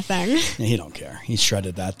it kind of thing. Yeah, he don't care. He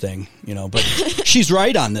shredded that thing, but she's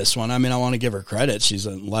right on this one. I mean, I want to give her credit. She's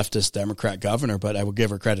a leftist Democrat governor, but I will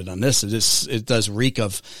give her credit on this. It does reek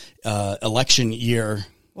of election year.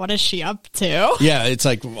 What is she up to? Yeah, it's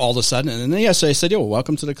like all of a sudden. And then yesterday I said,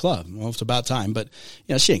 welcome to the club. Well, it's about time. But,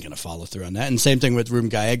 she ain't going to follow through on that. And same thing with Ruben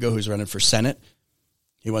Gallego, who's running for Senate.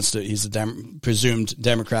 He's a presumed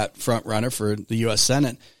Democrat front runner for the U.S.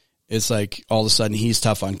 Senate. It's like all of a sudden he's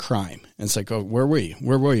tough on crime. And it's like, oh, where were you?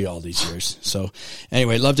 Where were you all these years? So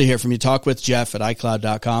anyway, love to hear from you. Talk with Jeff at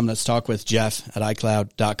iCloud.com. Let's talk with Jeff at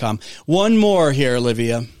iCloud.com. One more here,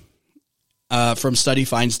 Olivia, from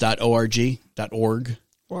studyfinds.org.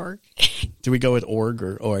 Org. Do we go with org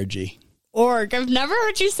or org? Org. I've never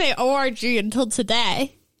heard you say org until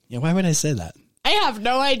today. Yeah, why would I say that? have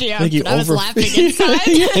no idea. I think you but I was laughing inside.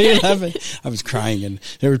 You're laughing. I was crying, and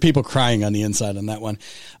there were people crying on the inside on that one.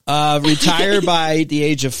 Retire by the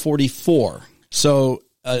age of 44. So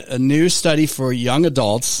a new study for young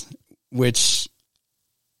adults, which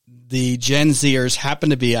the Gen Zers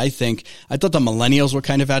happen to be, I thought the millennials were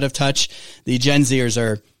kind of out of touch. The Gen Zers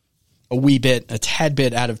are a tad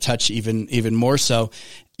bit out of touch, even more so.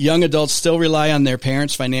 Young adults still rely on their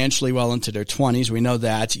parents financially well into their 20s. We know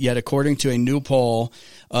that. Yet, according to a new poll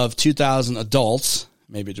of 2,000 adults,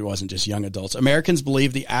 maybe it wasn't just young adults, Americans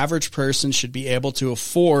believe the average person should be able to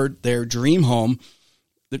afford their dream home.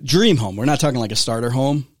 The dream home. We're not talking like a starter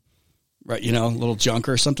home, right? A little junk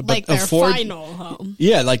or something. Like but their final home.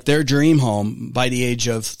 Yeah, like their dream home by the age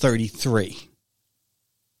of 33,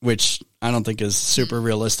 which I don't think is super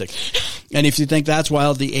realistic. And if you think that's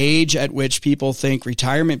wild, the age at which people think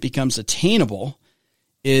retirement becomes attainable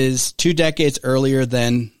is 2 decades earlier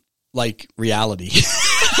than like reality.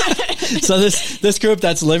 So this group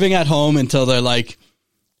that's living at home until they're like,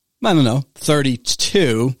 I don't know,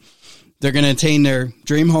 32, they're going to attain their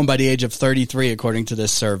dream home by the age of 33, according to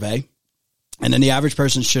this survey. And then the average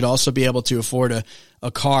person should also be able to afford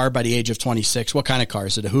a car by the age of 26. What kind of car?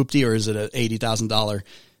 Is it a hoopty or is it a $80,000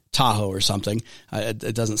 Tahoe or something?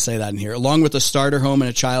 It doesn't say that in here. Along with a starter home and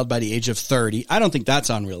a child by the age of 30. I don't think that's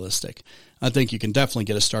unrealistic. I think you can definitely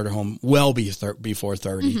get a starter home well before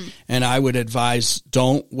 30. Mm-hmm. And I would advise,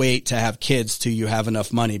 don't wait to have kids till you have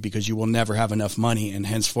enough money, because you will never have enough money, and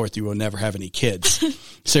henceforth you will never have any kids.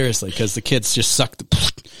 Seriously, because the kids just suck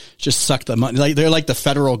the money. Like they're like the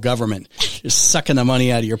federal government, just sucking the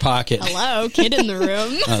money out of your pocket. Hello, kid in the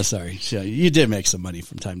room. Oh, sorry. You did make some money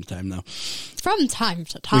from time to time, though. From time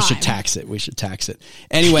to time. We should tax it.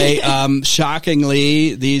 Anyway,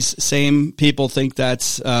 shockingly, these same people think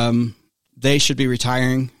that they should be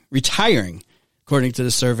retiring, according to the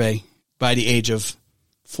survey, by the age of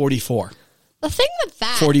 44. The thing with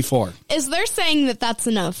that 44 is they're saying that that's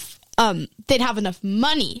enough. They'd have enough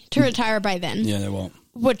money to retire by then. Yeah, they won't.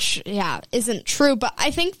 Which, isn't true. But I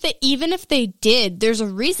think that even if they did, there's a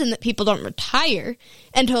reason that people don't retire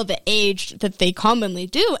until the age that they commonly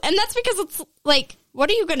do. And that's because it's like, what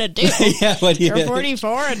are you going to do? Yeah, You're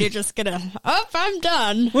 44 and you're just going to, I'm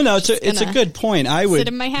done. Well, no, it's a good point. I would sit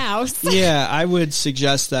in my house. Yeah, I would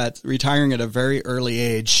suggest that retiring at a very early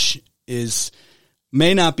age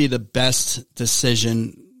may not be the best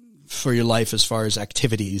decision for your life as far as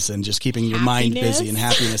activities and just keeping your mind busy and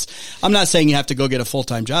happiness. I'm not saying you have to go get a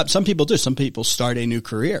full-time job. Some people do. Some people start a new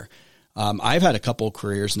career. I've had a couple of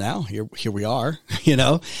careers now. Here we are,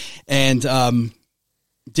 and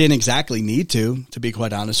didn't exactly need to be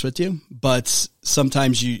quite honest with you. But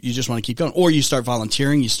sometimes you just want to keep going, or you start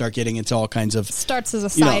volunteering. You start getting into all kinds of starts as a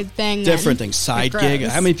side thing, different things, side gig.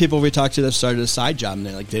 How many people we talked to that started a side job and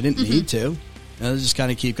they're like they didn't need to. They just kind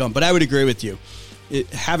of keep going. But I would agree with you.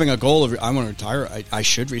 Having a goal of, I want to retire, I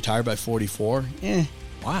should retire by 44.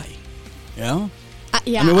 Why? Yeah,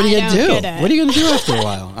 I mean, what are you going to do? What are you going to do after a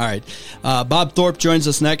while? All right. Bob Thorpe joins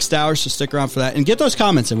us next hour, so stick around for that. And get those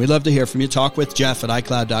comments in. We'd love to hear from you. Talk with Jeff at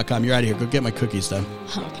iCloud.com. You're out of here. Go get my cookies done.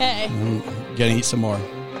 Okay. I'm going to eat some more.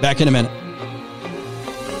 Back in a minute.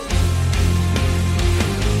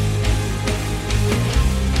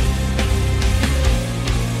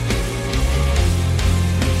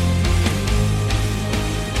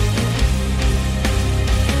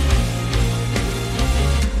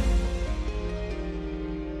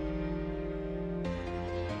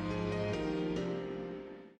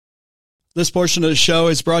 This portion of the show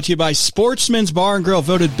is brought to you by Sportsman's Bar and Grill,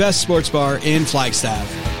 voted best sports bar in Flagstaff.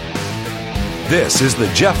 This is the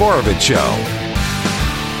Jeff Oravits Show.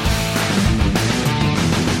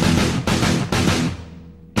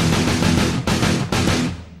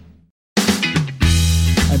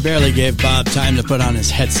 I barely gave Bob time to put on his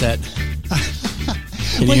headset.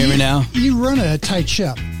 Can you hear me now? You run a tight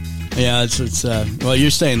ship. Yeah, well, you're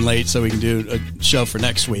staying late so we can do a show for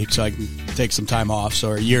next week so I can take some time off, so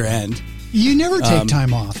our year end. You never take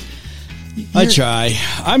time off. I try.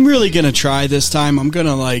 I'm really going to try this time. I'm going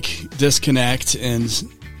to disconnect and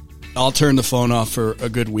I'll turn the phone off for a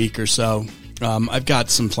good week or so. I've got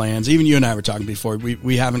some plans. Even you and I were talking before.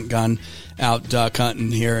 We haven't gone out duck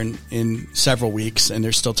hunting here in several weeks, and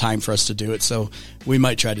there's still time for us to do it. So we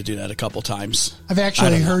might try to do that a couple times. I've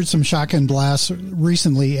actually heard some shotgun blasts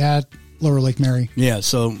recently at Lower Lake Mary. Yeah,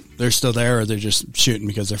 so they're still there, or they're just shooting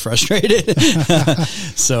because they're frustrated.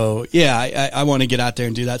 So, yeah, I want to get out there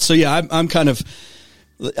and do that. So, yeah, I'm kind of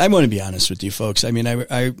I want to be honest with you folks. I mean,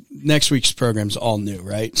 I next week's program's all new,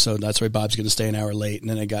 right? So that's why Bob's going to stay an hour late. And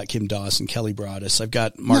then I got Kim Dawson, Kelly Broadus. I've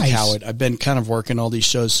got Mark Howard. I've been kind of working all these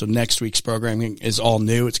shows. So next week's programming is all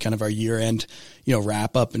new. It's kind of our year end,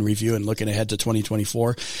 wrap up and review and looking ahead to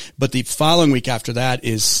 2024. But the following week after that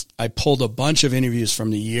is I pulled a bunch of interviews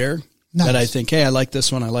from the year that I think, hey, I like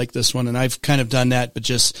this one. I like this one. And I've kind of done that, but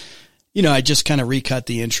just, I just kind of recut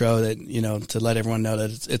the intro that, to let everyone know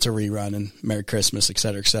that it's a rerun and Merry Christmas, et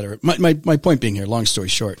cetera, et cetera. My point being here, long story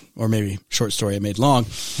short, or maybe short story I made long,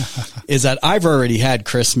 is that I've already had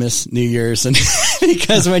Christmas, New Year's, and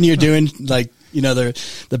because when you're doing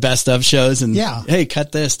the best of shows and hey,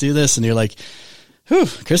 cut this, do this. And you're like, whew,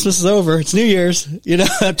 Christmas is over. It's New Year's.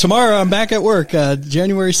 Tomorrow I'm back at work,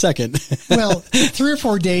 January 2nd. Well, 3 or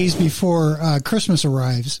 4 days before Christmas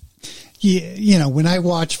arrives, when I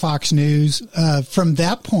watch Fox News, from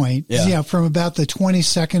that point, from about the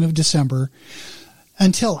 22nd of December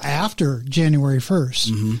until after January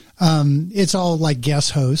 1st, it's all like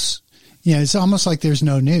guest hosts. It's almost like there's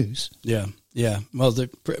no news. Yeah. Yeah. Well,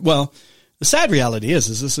 the sad reality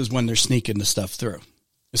is this is when they're sneaking the stuff through,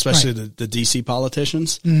 especially the DC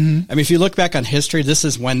politicians. Mm-hmm. I mean, if you look back on history, this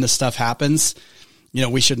is when the stuff happens.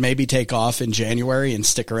 We should maybe take off in January and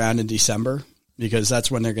stick around in December, because that's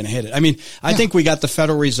when they're going to hit it. I mean, I think we got the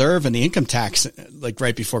Federal Reserve and the income tax like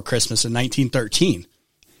right before Christmas in 1913.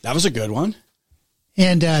 That was a good one.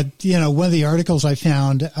 And, one of the articles I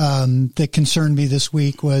found that concerned me this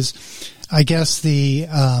week was, I guess the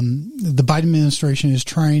Biden administration is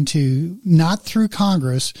trying to, not through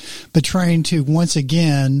Congress, but trying to once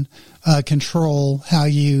again control how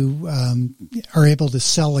you are able to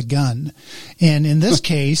sell a gun. And in this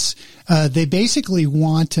case, they basically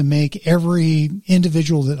want to make every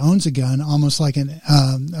individual that owns a gun almost like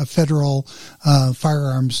a federal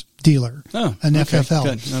firearms dealer, an FFL.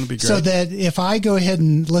 Good. That'll be great. So that if I go ahead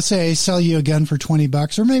and let's say I sell you a gun for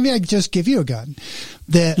 $20, or maybe I just give you a gun,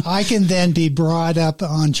 that I can then be brought up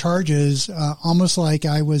on charges almost like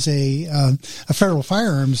I was a federal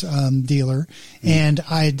firearms dealer, and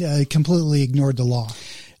I'd completely ignored the law.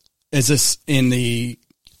 Is this in the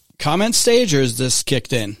comment stage, or is this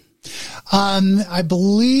kicked in? I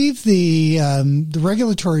believe the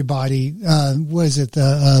regulatory body was at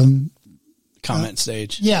the comment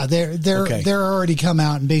stage. Yeah, they're already come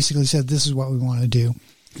out and basically said this is what we want to do.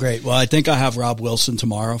 Great. Well, I think I'll have Rob Wilson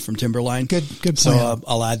tomorrow from Timberline. Good plan. So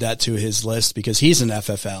I'll add that to his list because he's an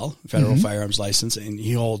FFL, Federal Firearms License, and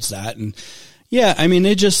he holds that. And yeah, I mean,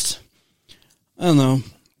 I don't know.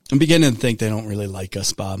 I'm beginning to think they don't really like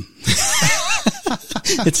us, Bob.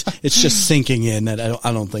 It's just sinking in that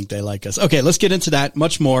I don't think they like us. Okay, let's get into that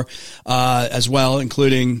much more as well,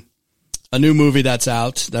 including a new movie that's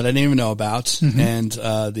out that I didn't even know about, and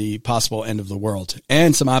the possible end of the world,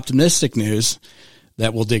 and some optimistic news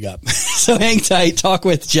that we'll dig up. So hang tight. Talk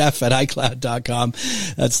with Jeff at iCloud.com.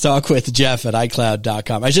 That's talk with Jeff at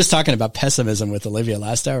iCloud.com. I was just talking about pessimism with Olivia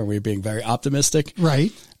last hour. We were being very optimistic.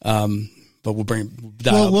 Right. But we'll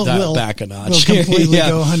dial back a notch. We'll completely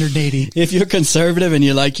go 180. If you're conservative and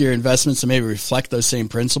you like your investments to maybe reflect those same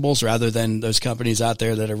principles rather than those companies out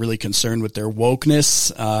there that are really concerned with their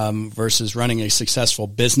wokeness versus running a successful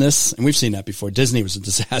business. And we've seen that before. Disney was a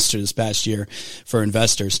disaster this past year for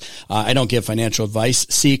investors. I don't give financial advice.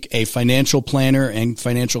 Seek a financial planner and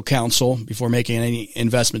financial counsel before making any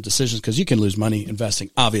investment decisions because you can lose money investing,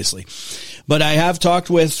 obviously. But I have talked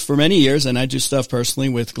for many years, and I do stuff personally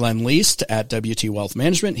with Glenn Least at WT Wealth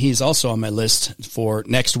Management. He's also on my list for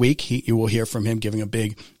next week. You will hear from him giving a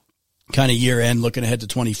big kind of year end, looking ahead to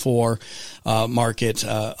 24 market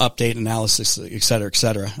update analysis, et cetera, et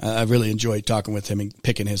cetera. I really enjoyed talking with him and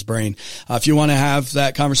picking his brain. If you want to have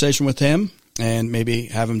that conversation with him and maybe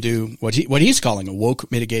have him do what he's calling a woke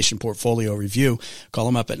mitigation portfolio review, call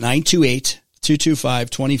him up at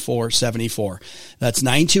 928-225-2474. That's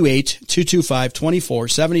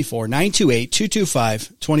 928-225-2474,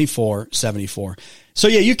 928-225-2474. So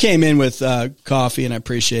yeah, you came in with coffee and I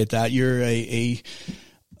appreciate that. You're you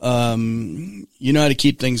know how to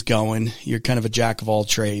keep things going. You're kind of a jack of all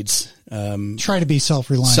trades. Try to be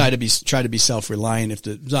self-reliant. Try to be self-reliant. If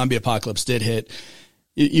the zombie apocalypse did hit,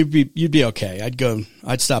 you'd be okay.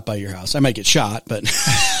 I'd stop by your house. I might get shot, but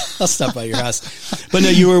I'll stop by your house. But no,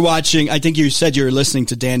 you were watching, I think you said you were listening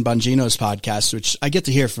to Dan Bongino's podcast, which I get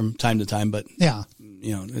to hear from time to time, but yeah,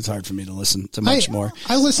 it's hard for me to listen to much more.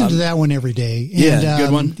 I listen to that one every day. And,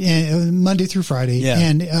 good one. And Monday through Friday. Yeah.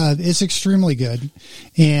 And it's extremely good.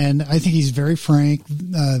 And I think he's very frank,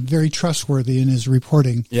 very trustworthy in his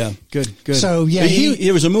reporting. Yeah, good. So, yeah.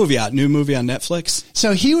 It was a movie out, new movie on Netflix.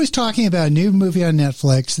 So he was talking about a new movie on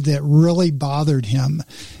Netflix that really bothered him.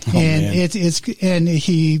 And man. and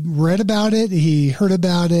he read about it, he heard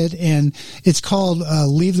about it, and it's called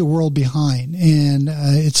Leave the World Behind, and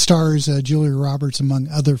it stars Julia Roberts among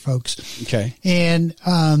other folks. Okay. And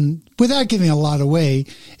without giving a lot away,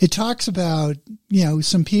 it talks about,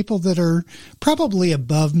 some people that are probably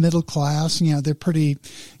above middle class. They're pretty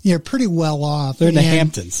well off. They're in the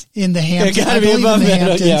Hamptons. In the Hamptons. They gotta be above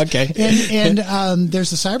middle. Yeah, okay. And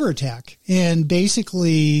there's a cyber attack, and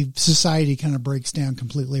basically society kind of breaks down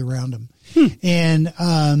completely around them. And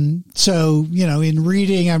so, in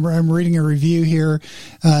reading, I'm reading a review here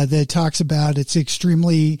that talks about it's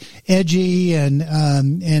extremely edgy and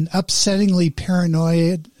upsettingly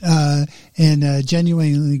paranoid and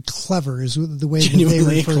genuinely clever is the way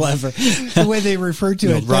the way they refer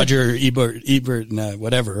to it. Roger Ebert, and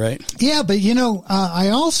whatever, right? Yeah, but I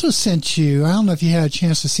also sent you. I don't know if you had a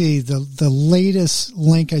chance to see the latest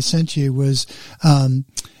link I sent you was.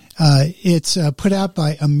 It's put out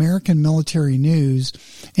by American Military News,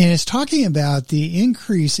 and it's talking about the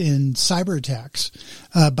increase in cyber attacks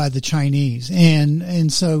by the Chinese.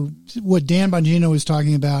 And so what Dan Bongino was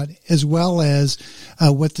talking about, as well as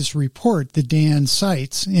what this report that Dan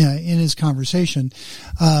cites in his conversation,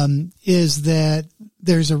 is that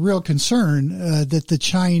there's a real concern that the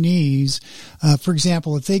Chinese, for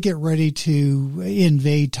example, if they get ready to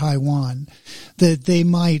invade Taiwan, that they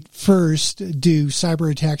might first do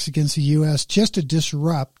cyber attacks against the U.S. just to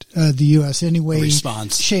disrupt the U.S. any way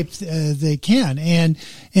shape they can. And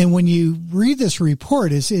when you read this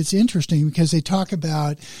report, it's interesting because they talk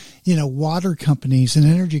about water companies and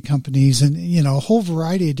energy companies and a whole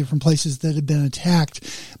variety of different places that have been attacked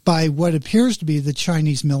by what appears to be the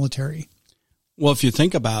Chinese military. Well, if you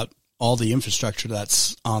think about all the infrastructure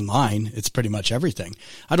that's online, it's pretty much everything.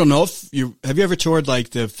 I don't know if have you ever toured like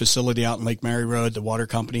the facility out in Lake Mary Road, the water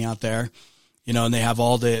company out there, and they have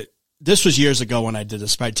this was years ago when I did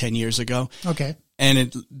this, probably 10 years ago. Okay.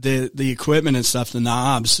 And the equipment and stuff, the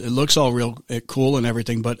knobs, it looks all real cool and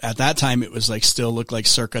everything. But at that time, it was still looked like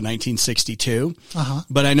circa 1962. Uh-huh.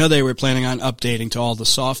 But I know they were planning on updating to all the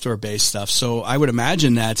software based stuff. So I would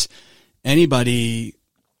imagine that anybody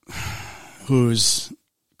who's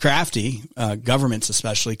crafty, governments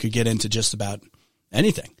especially, could get into just about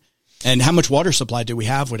anything. And how much water supply do we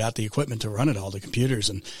have without the equipment to run it all, the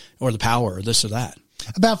computers or the power or this or that?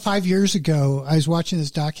 About 5 years ago, I was watching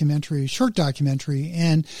this short documentary,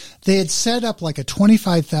 and they had set up like a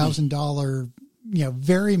 $25,000,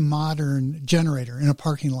 very modern generator in a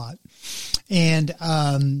parking lot. And,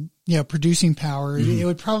 producing power. Mm-hmm. It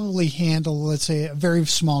would probably handle, let's say, a very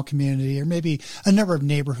small community or maybe a number of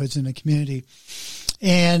neighborhoods in a community.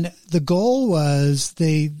 And the goal was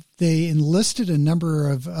they enlisted a number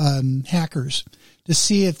of hackers to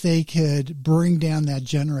see if they could bring down that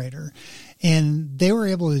generator. And they were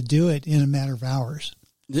able to do it in a matter of hours.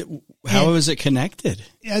 How was it connected?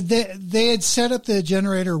 They had set up the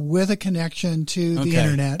generator with a connection to the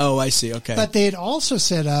internet. Oh, I see. Okay. But they had also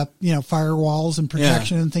set up, firewalls and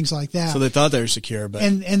protection and things like that. So they thought they were secure, but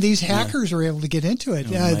and these hackers were able to get into it.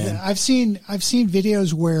 I've seen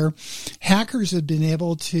videos where hackers have been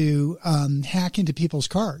able to hack into people's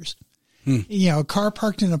cars. A car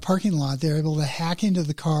parked in a parking lot, they're able to hack into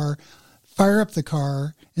the car, fire up the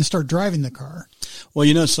car, and start driving the car.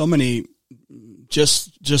 Well, so many.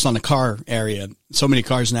 Just on the car area, so many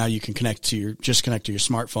cars now you can connect to your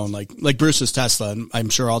smartphone, like Bruce's Tesla, and I'm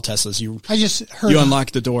sure all Teslas. I just heard you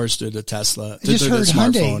unlock the doors to the Tesla. I just heard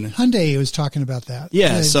Hyundai was talking about that.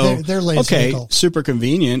 Yeah, so their latest vehicle. Super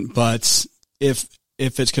convenient, but if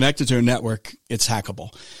it's connected to a network, it's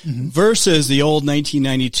hackable. Mm-hmm. Versus the old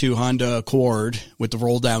 1992 Honda Accord with the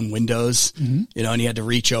roll down windows, and you had to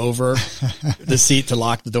reach over the seat to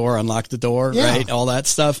lock the door, unlock the door, right? All that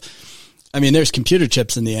stuff. I mean, there's computer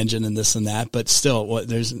chips in the engine and this and that, but still,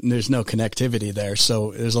 there's no connectivity there.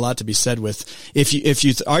 So there's a lot to be said with if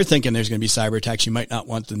you are thinking there's going to be cyber attacks, you might not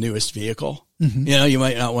want the newest vehicle. Mm-hmm. You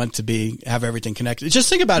might not want to have everything connected. Just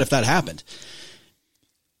think about if that happened.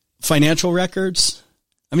 Financial records.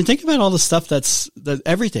 I mean, think about all the stuff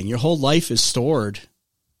everything. Your whole life is stored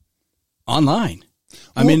online.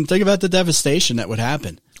 I mean, think about the devastation that would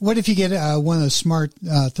happen. What if you get one of those smart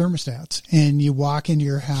thermostats and you walk into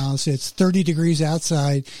your house, it's 30 degrees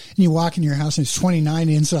outside, and you walk in your house and it's 29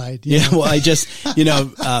 inside? Yeah, well, I just,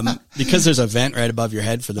 because there's a vent right above your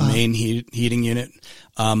head for the main heating unit,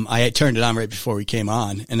 I turned it on right before we came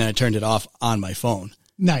on, and then I turned it off on my phone.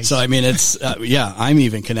 Nice. So, I mean, it's, I'm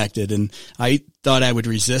even connected, and I thought I would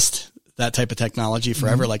resist that type of technology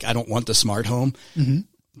forever. Mm-hmm. Like, I don't want the smart home. Mm-hmm.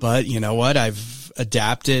 But you know what? I've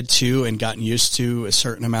adapted to and gotten used to a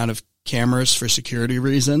certain amount of cameras for security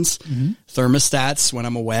reasons, thermostats when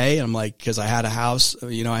I'm away. I'm like, cause I had a house,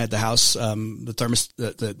 I had the house,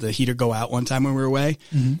 the heater go out one time when we were away.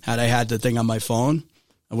 Had I had the thing on my phone,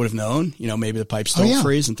 I would have known, maybe the pipes don't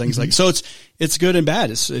freeze and things like, so it's good and bad.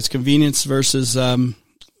 It's convenience versus, there's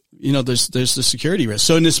the security risk.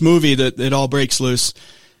 So in this movie that it all breaks loose,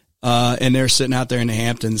 and they're sitting out there in the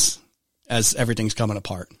Hamptons as everything's coming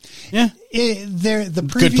apart. Yeah. The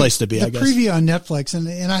preview, good place to be, I guess. The preview on Netflix,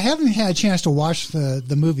 and I haven't had a chance to watch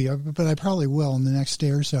the movie, but I probably will in the next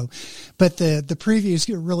day or so. But the previews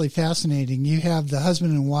get really fascinating. You have the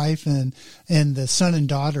husband and wife and the son and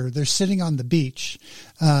daughter. They're sitting on the beach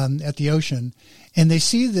at the ocean, and they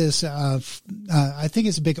see this, I think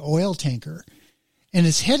it's a big oil tanker. And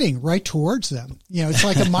it's heading right towards them. It's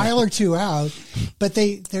like a mile or two out, but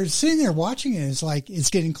they're sitting there watching it. It's like, it's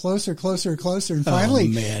getting closer, closer, closer. And finally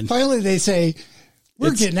they say,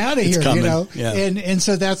 we're getting out of here, coming. Yeah. And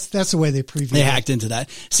so that's the way they preview. They hacked into that.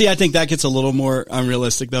 See, I think that gets a little more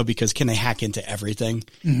unrealistic though, because can they hack into everything?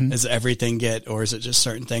 Does everything or is it just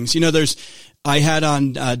certain things? I had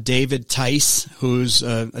on, David Tice, who's,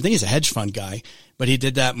 I think he's a hedge fund guy, but he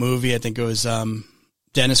did that movie. I think it was,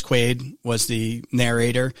 Dennis Quaid was the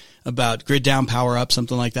narrator about Grid Down, Power Up,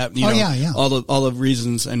 something like that. All the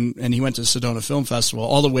reasons, and he went to Sedona Film Festival,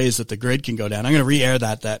 all the ways that the grid can go down. I'm going to re-air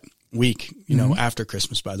that week, after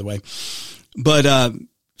Christmas, by the way. But,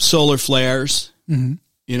 solar flares,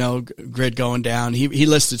 grid going down. He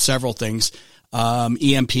listed several things.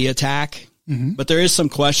 EMP attack. But there is some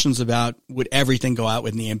questions about would everything go out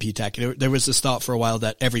with an EMP attack? There was this thought for a while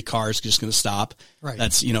that every car is just going to stop. Right.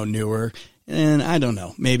 That's, newer. And I don't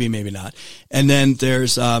know, maybe not. And then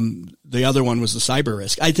there's, the other one was the cyber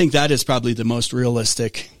risk. I think that is probably the most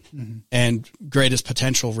realistic and greatest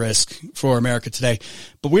potential risk for America today.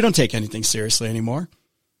 But we don't take anything seriously anymore.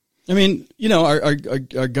 I mean, our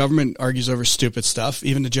government argues over stupid stuff.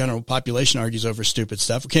 Even the general population argues over stupid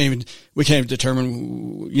stuff. We can't even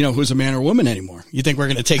determine, who's a man or woman anymore. You think we're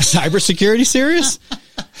going to take cybersecurity serious?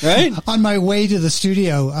 Right? On my way to the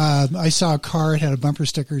studio, I saw a car. It had a bumper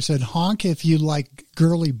sticker that said, honk if you like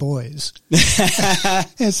girly boys.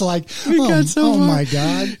 It's like, my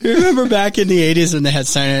God. You remember back in the 80s when they had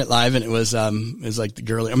Saturday Night Live and it was like the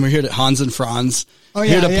girly, I'm here to Hans and Franz. Oh,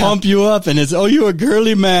 yeah, here to pump you up, and it's, you a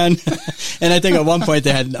girly man. And I think at one point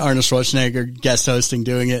they had Arnold Schwarzenegger guest hosting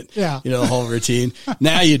doing it. Yeah. The whole routine.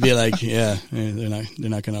 Now you'd be like, they're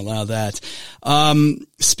not going to allow that.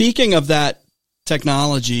 Speaking of that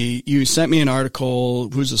technology, you sent me an article,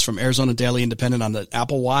 who's this, from Arizona Daily Independent on the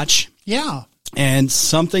Apple Watch. Yeah. And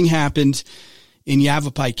something happened in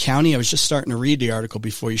Yavapai County. I was just starting to read the article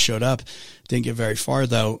before you showed up. Didn't get very far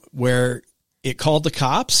though, where it called the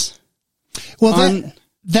cops. Well,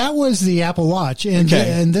 that was the Apple Watch, and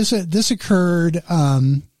this occurred.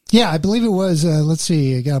 I believe it was. Let's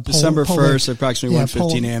see, I got December 1st, approximately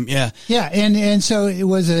 1:15 a.m. Yeah, and so it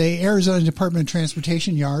was a Arizona Department of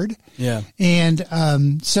Transportation yard. Yeah,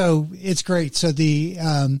 and so it's great. So the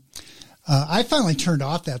I finally turned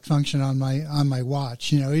off that function on my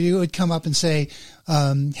watch. It would come up and say,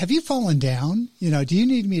 have you fallen down? Do you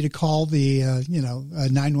need me to call the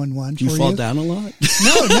 911 for you? You fall down a lot?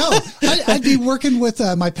 No. I'd be working with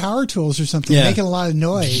my power tools or something, making a lot of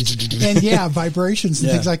noise and vibrations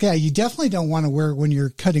and things like that. You definitely don't want to wear it when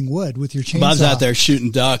you're cutting wood with your chainsaw. Bob's out there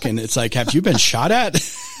shooting duck, and it's like, have you been shot at?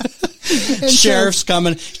 Sheriff's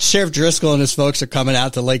coming. Sheriff Driscoll and his folks are coming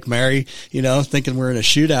out to Lake Mary, thinking we're in a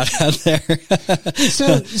shootout out there.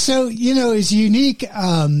 so it's unique.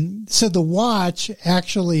 So the watch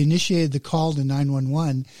actually initiated the call to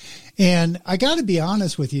 911, and I got to be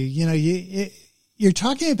honest with you. You're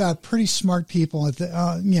talking about pretty smart people at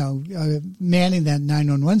the manning that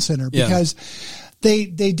 911 center, because they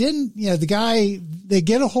didn't, the guy, they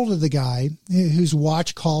get a hold of the guy whose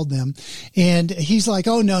watch called them, and he's like,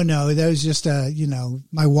 oh, no, that was just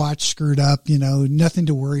my watch screwed up, nothing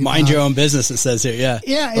to worry about. Mind your own business, it says here. Yeah.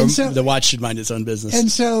 Yeah. And so the watch should mind its own business.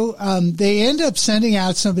 And so, they end up sending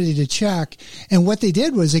out somebody to check. And what they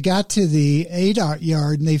did was they got to the ADOT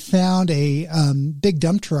yard and they found a, big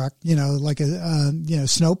dump truck, like a,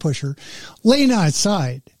 snow pusher laying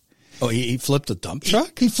outside. Oh, he flipped the dump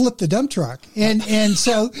truck? He flipped the dump truck. And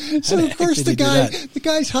so of course the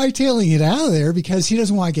guy's hightailing it out of there because he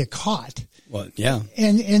doesn't want to get caught. Well, yeah.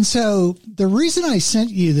 And so the reason I sent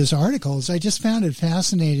you this article is I just found it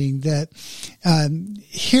fascinating that,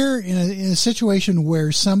 here in a situation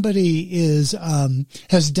where somebody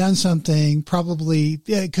has done something, probably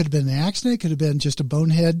it could have been an accident, it could have been just a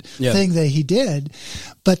bonehead thing that he did,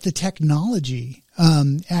 but the technology,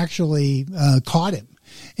 actually, caught him.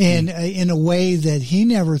 and in a way that he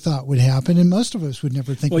never thought would happen, and most of us would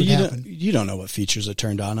never think would happen. You don't know what features are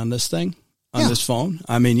turned on this thing. On this phone.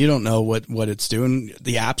 I mean, you don't know what it's doing.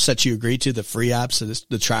 The apps that you agree to, the free apps,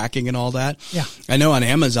 the tracking and all that. Yeah. I know on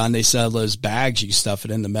Amazon they sell those bags. You can stuff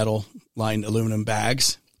it in the metal lined aluminum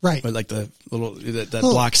bags. Right. But like the little, that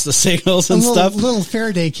blocks the signals and stuff. Little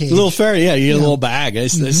Faraday cage. You get a little bag. They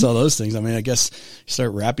sell those things. I mean, I guess you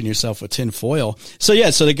start wrapping yourself with tin foil. So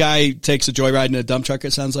the guy takes a joyride in a dump truck,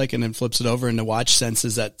 it sounds like, and then flips it over, and the watch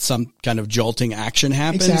senses that some kind of jolting action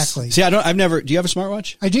happens. Exactly. See, do you have a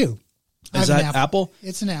smartwatch? I do. Is that Apple?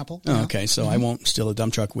 It's an Apple. Oh, okay, so I won't steal a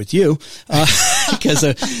dump truck with you. Because,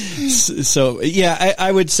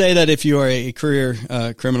 I would say that if you are a career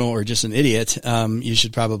criminal or just an idiot, you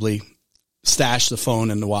should probably stash the phone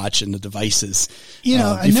and the watch and the devices.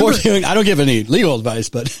 Before doing, I don't give any legal advice,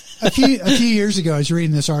 but a few years ago, I was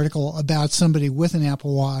reading this article about somebody with an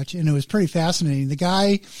Apple Watch, and it was pretty fascinating. The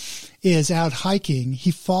guy is out hiking. He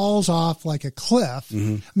falls off like a cliff.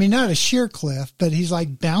 Mm-hmm. I mean, not a sheer cliff, but he's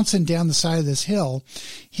like bouncing down the side of this hill.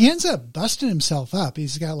 He ends up busting himself up.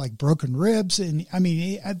 He's got like broken ribs, and I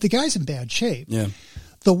mean, the guy's in bad shape. Yeah.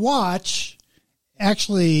 The watch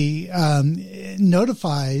actually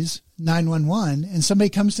notifies 911, and somebody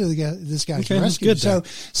comes to this guy's rescue. So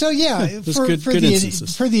for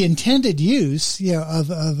the intended use,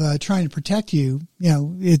 of trying to protect you,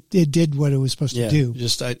 it did what it was supposed to do.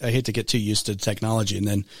 Just I hate to get too used to technology, and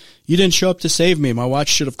then you didn't show up to save me. My watch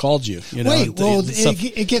should have called you.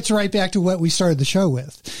 It gets right back to what we started the show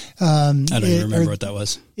with. I don't even remember what that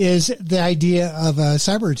was. Is the idea of a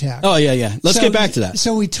cyber attack. Oh yeah. Let's get back to that.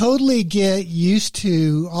 So we totally get used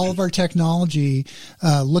to all of our technology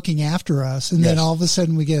looking after us, and then all of a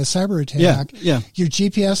sudden we get a cyber attack. Yeah. Your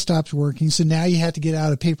GPS stops working, so now you have to get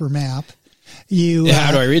out a paper map.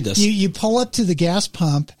 How do I read this? You pull up to the gas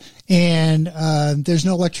pump, and there's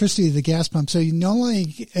no electricity to the gas pump, so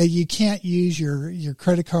you can't use your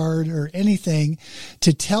credit card or anything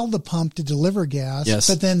to tell the pump to deliver gas. Yes.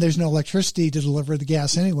 But then there's no electricity to deliver the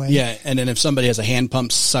gas anyway. Yeah, and then if somebody has a hand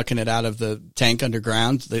pump sucking it out of the tank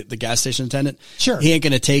underground, the gas station attendant, sure, he ain't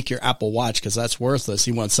going to take your Apple Watch because that's worthless.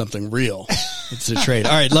 He wants something real. It's a trade.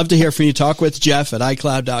 All right, love to hear from you. Talk with Jeff at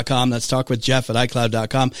iCloud.com. That's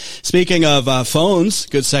talkwithjeff@iCloud.com. Speaking of phones,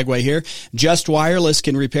 good segue here. Just Wireless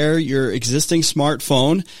can repair your existing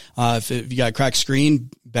smartphone. If you got a cracked screen,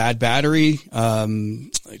 bad battery,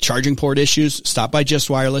 charging port issues, stop by Just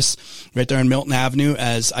Wireless right there on Milton Avenue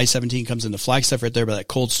as I-17 comes into Flagstaff, right there by that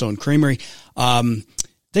Cold Stone Creamery.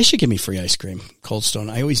 They should give me free ice cream, Cold Stone.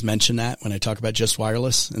 I always mention that when I talk about Just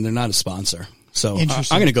Wireless, and they're not a sponsor. So I'm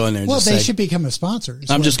going to go in there and they should become a sponsor.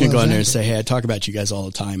 I'm just going to go in there and say, hey, I talk about you guys all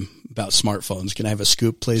the time about smartphones. Can I have a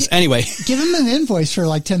scoop, please? Anyway. Give them an invoice for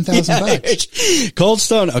like $10,000. Cold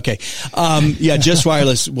Stone. Okay. Just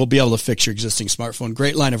Wireless will be able to fix your existing smartphone.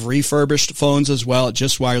 Great line of refurbished phones as well at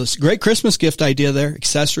Just Wireless. Great Christmas gift idea there.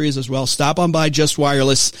 Accessories as well. Stop on by Just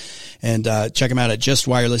Wireless and check them out at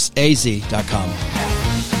justwirelessaz.com.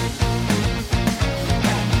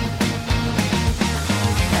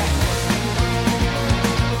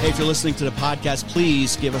 Hey, if you're listening to the podcast,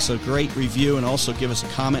 please give us a great review and also give us a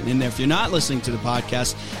comment in there. If you're not listening to the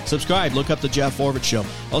podcast, subscribe. Look up The Jeff Orbit Show.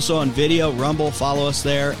 Also on video, Rumble, follow us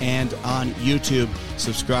there, and on YouTube,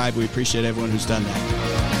 subscribe. We appreciate everyone who's done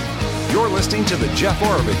that. You're listening to The Jeff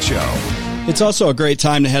Orbit Show. It's also a great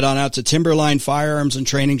time to head on out to Timberline Firearms and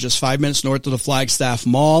Training, just 5 minutes north of the Flagstaff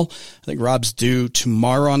Mall. I think Rob's due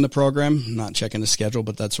tomorrow on the program. I'm not checking the schedule,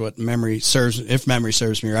 but that's what memory serves, if memory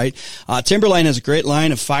serves me right. Timberline has a great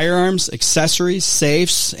line of firearms, accessories,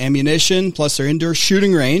 safes, ammunition, plus their indoor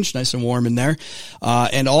shooting range, nice and warm in there,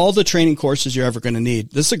 and all the training courses you're ever going to need.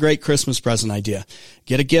 This is a great Christmas present idea.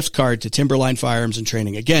 Get a gift card to Timberline Firearms and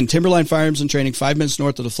Training. Again, Timberline Firearms and Training, 5 minutes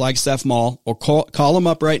north of the Flagstaff Mall, or call them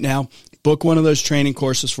up right now. Book one of those training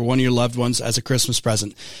courses for one of your loved ones as a Christmas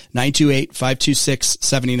present.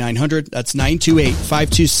 928-526-7900. That's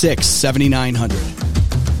 928-526-7900.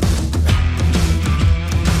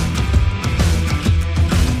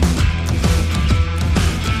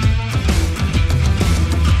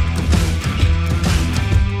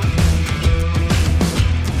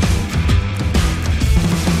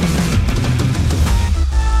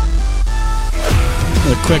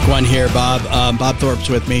 A quick one here, Bob. Bob Thorpe's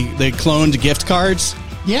with me. The cloned gift cards.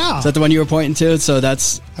 Yeah. Is that the one you were pointing to? So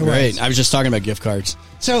that's great. I was just talking about gift cards.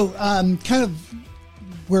 So kind of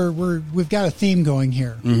we've got a theme going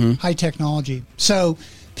here. Mm-hmm. High technology. So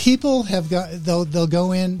people they'll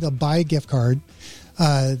go in, they'll buy a gift card.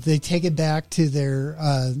 They take it back to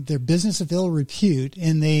their business of ill repute,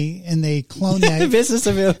 and they clone that business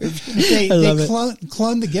of ill repute. They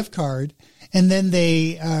clone the gift card, and then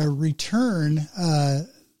they return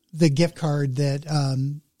the gift card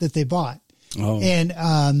that they bought. Oh.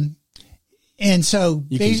 And so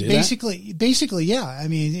basically, yeah. I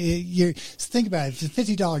mean, think about it. It's a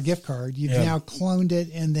 $50 gift card. You've now cloned it,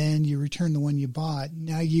 and then you return the one you bought.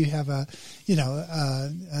 Now you have a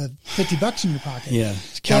 $50 in your pocket. Yeah,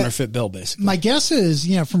 it's a counterfeit bill, basically. My guess is,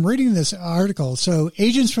 from reading this article, so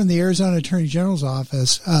agents from the Arizona Attorney General's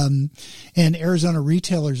office and Arizona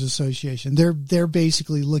Retailers Association, they're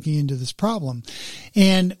basically looking into this problem.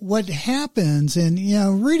 And what happens, and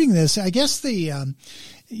reading this, I guess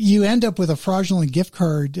you end up with a fraudulent gift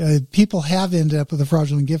card. People have ended up with a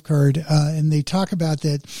fraudulent gift card, and they talk about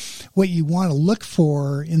that. What you want to look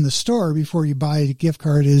for in the store before you buy a gift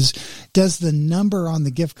card is, does the number on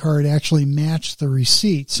the gift card actually match the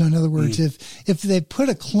receipt? So in other words, if they put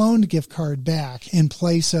a cloned gift card back in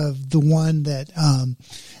place of the one that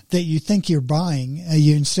you think you're buying,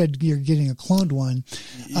 you're getting a cloned one,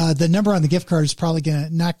 the number on the gift card is probably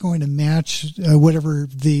not going to match whatever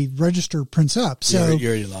the register prints up. So you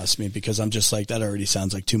already lost me, because I'm just like, that already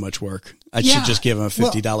sounds like too much work. I should just give them a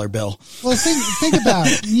 $50 bill. Well, think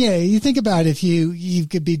about you think about if you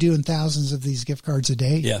could be doing thousands of these gift cards a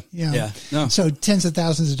day. Yeah. No. So tens of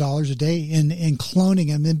thousands of dollars a day in cloning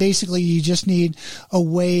them, and basically you just need a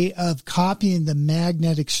way of copying the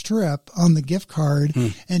magnetic strip on the gift card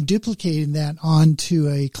and duplicating that onto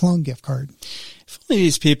a clone gift card. If only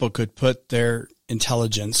these people could put their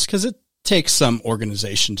intelligence, because it takes some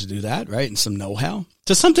organization to do that, right? And some know-how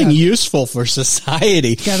to something useful for society.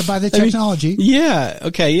 You got to buy the technology. You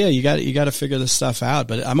got to figure this stuff out.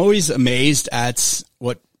 But I'm always amazed at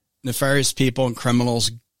what nefarious people and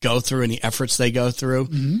criminals go through and the efforts they go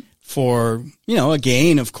through for, a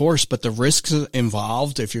gain, of course, but the risks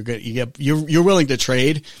involved. If you're willing to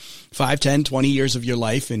trade 5, 10, 20 years of your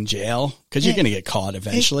life in jail, because you're going to get caught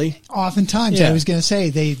eventually. Oftentimes, I was going to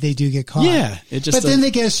say they do get caught. Yeah, but then they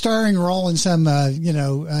get a starring role in some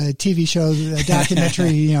TV show, a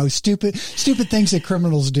documentary. Stupid things that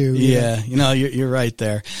criminals do. Yeah, you're right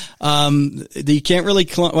there. You can't really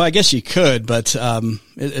clone. Well, I guess you could, but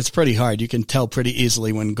it's pretty hard. You can tell pretty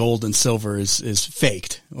easily when gold and silver is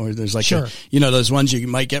faked, or there's like those ones you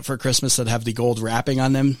might get for Christmas that have the gold wrapping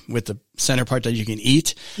on them with the center part that you can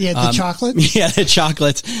eat. Yeah, the chocolate. Yeah, the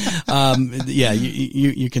chocolate.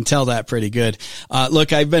 You can tell that pretty good.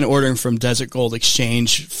 Look, I've been ordering from Desert Gold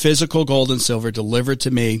Exchange, physical gold and silver delivered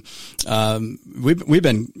to me. Angela and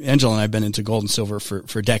I have been into gold and silver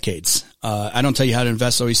for decades. I don't tell you how to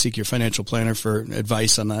invest. Always seek your financial planner for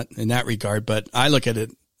advice on that, in that regard. But I look at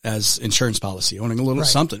it as insurance policy, owning a little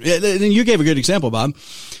something. And you gave a good example, Bob.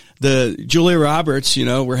 The Julia Roberts,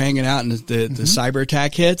 we're hanging out and the cyber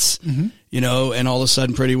attack hits, and all of a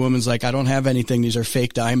sudden Pretty Woman's like, I don't have anything. These are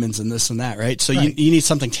fake diamonds and this and that, right? So you need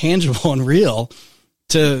something tangible and real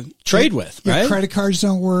to trade with, right? Your credit cards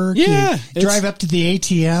don't work. Yeah. You drive up to the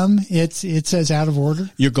ATM. It says out of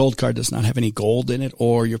order. Your gold card does not have any gold in it,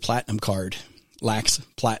 or your platinum card lacks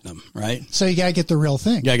platinum, right? So you got to get the real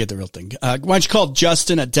thing. Why don't you call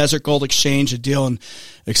Justin at Desert Gold Exchange, a deal in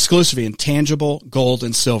exclusively in tangible gold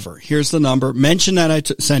and silver. Here's the number. Mention that I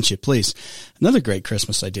sent you, please. Another great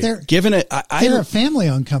Christmas idea. They're a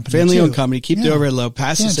family-owned company. Family-owned company. Keep the overhead low.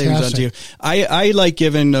 Pass the savings on to you. I like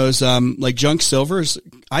giving those like junk silvers.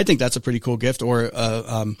 I think that's a pretty cool gift. Or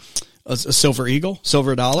a silver eagle,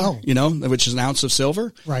 silver dollar, which is an ounce of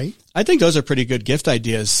silver. Right. I think those are pretty good gift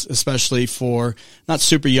ideas, especially for not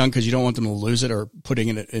super young, because you don't want them to lose it, or putting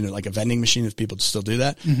it in like a vending machine if people still do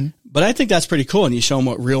that. But I think that's pretty cool, and you show them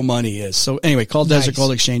what real money is. So anyway, call Desert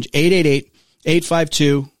Gold Exchange,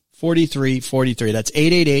 888-852-4343. That's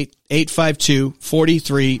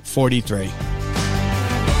 888-852-4343.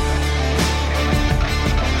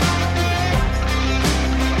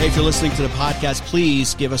 Hey, if you're listening to the podcast,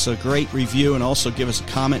 please give us a great review and also give us a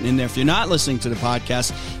comment in there. If you're not listening to the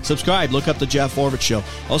podcast, subscribe. Look up The Jeff Orbit Show.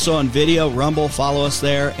 Also on video, Rumble, follow us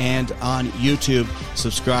there, and on YouTube,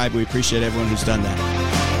 subscribe. We appreciate everyone who's done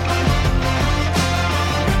that.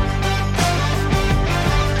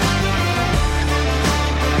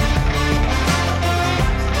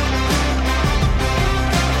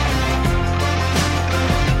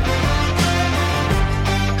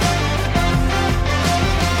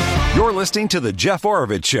 You're listening to The Jeff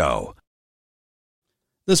Orbit Show.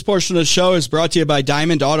 This portion of the show is brought to you by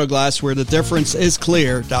Diamond Auto Glass, where the difference is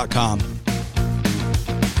clear.com.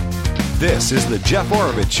 This is The Jeff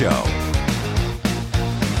Orbit Show.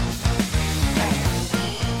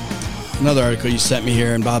 Another article you sent me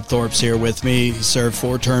here, and Bob Thorpe's here with me. He served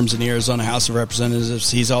 4 terms in the Arizona House of Representatives.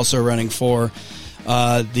 He's also running for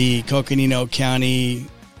the Coconino County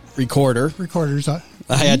Recorder's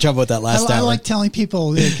I had trouble with that last hour. I like telling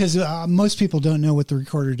people because most people don't know what the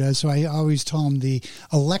recorder does, so I always tell them the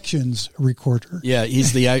elections recorder. Yeah,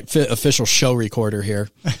 he's the official show recorder here.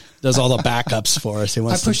 Does all the backups for us. He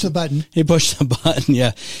wants the button. He pushed the button,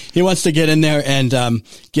 yeah. He wants to get in there and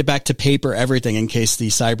get back to paper everything in case the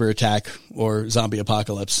cyber attack or zombie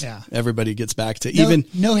apocalypse. Yeah. Everybody gets back to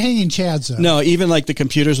no hanging chads, though. No, even like the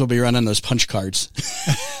computers will be running those punch cards.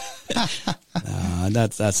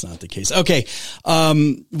 That's not the case. Okay.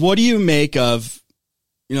 What do you make of,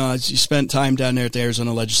 as you spent time down there at the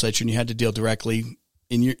Arizona legislature and you had to deal directly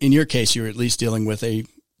in your case, you were at least dealing with a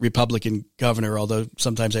Republican governor, although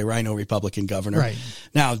sometimes a rhino Republican governor. Right.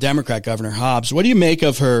 Now, Democrat Governor Hobbs. What do you make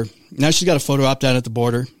of her? Now she's got a photo op down at the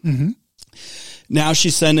border. Mm-hmm. Now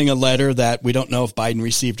she's sending a letter that we don't know if Biden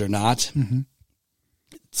received or not,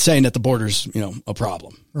 saying that the border's, a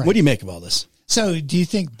problem. Right. What do you make of all this? So do you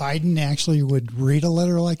think Biden actually would read a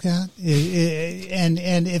letter like that?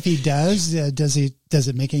 And if he does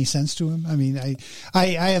it make any sense to him? I mean, I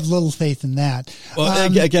have little faith in that. Well,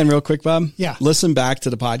 again, real quick, Bob. Yeah. Listen back to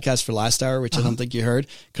the podcast for last hour, which I don't think you heard,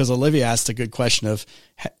 because Olivia asked a good question of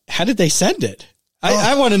how did they send it?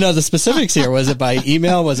 I want to know the specifics here. Was it by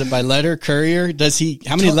email? Was it by letter, courier?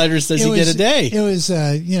 How many letters does he get a day? It was,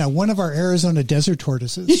 one of our Arizona desert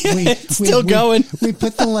tortoises. Yeah, it's still going. We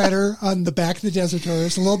put the letter on the back of the desert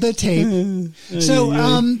tortoise, a little bit of tape.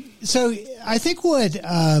 So I think what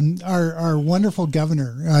our wonderful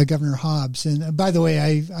governor, Governor Hobbs, and by the way,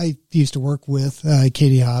 I used to work with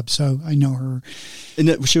Katie Hobbs, so I know her.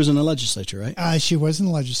 And she was in the legislature, right? She was in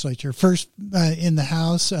the legislature, first in the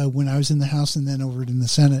House when I was in the House, and then over in the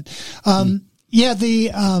Senate. Yeah,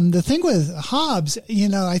 the thing with Hobbs,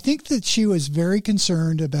 I think that she was very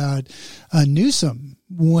concerned about Newsom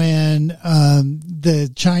when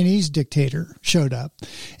the Chinese dictator showed up,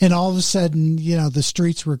 and all of a sudden, the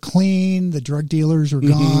streets were clean, the drug dealers were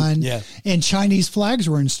gone, and Chinese flags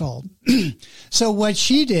were installed. So what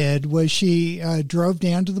she did was she drove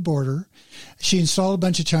down to the border, she installed a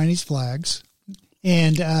bunch of Chinese flags.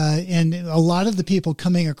 And a lot of the people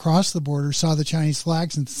coming across the border saw the Chinese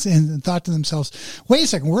flags and thought to themselves, wait a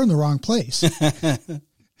second, we're in the wrong place.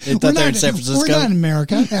 They thought they were in San Francisco? We're not in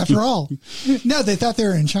America, after all. No, they thought they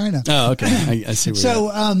were in China. Oh, okay. I see.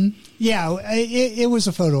 It was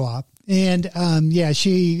a photo op. And,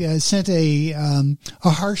 she sent a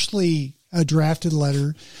harshly drafted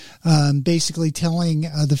letter, basically telling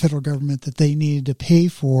the federal government that they needed to pay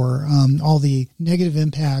for all the negative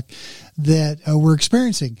impact that we're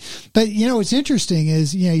experiencing. But, what's interesting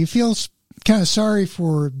is, you feel kind of sorry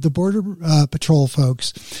for the Border Patrol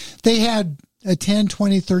folks. They had a 10,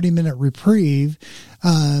 20, 30-minute reprieve,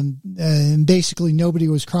 and basically nobody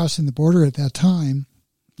was crossing the border at that time.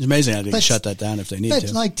 It's amazing how they can shut that down if they need to.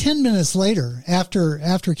 But like 10 minutes later, after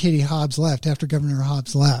Katie Hobbs left, after Governor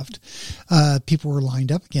Hobbs left, people were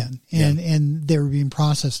lined up again and they were being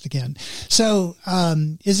processed again. So,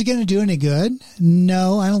 is it going to do any good?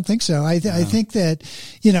 No, I don't think so. I think that,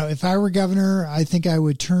 if I were governor, I think I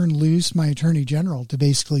would turn loose my attorney general to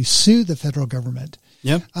basically sue the federal government.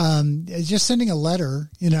 Yep. Just sending a letter,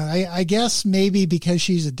 I guess maybe because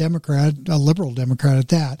she's a Democrat, a liberal Democrat at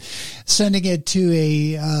that, sending it to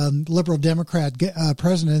a liberal Democrat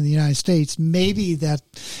president of the United States, maybe that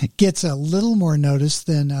gets a little more notice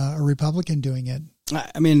than a Republican doing it.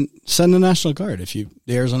 I mean, send the National Guard the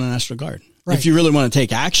Arizona National Guard. Right. If you really want to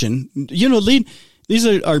take action, lead. These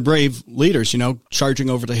are our brave leaders, charging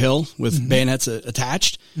over the hill with bayonets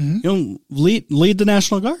attached. Lead the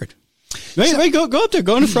National Guard. Go up there,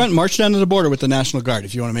 go in the front, and march down to the border with the National Guard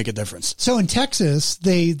if you want to make a difference. So in Texas,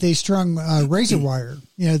 they strung razor wire,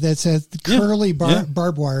 that's a curly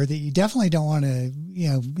barbed wire that you definitely don't want to,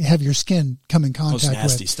 have your skin come in contact with.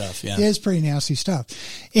 Nasty stuff, yeah. It is pretty nasty stuff.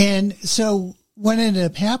 And so what ended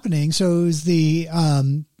up happening, so it was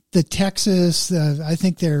the Texas, I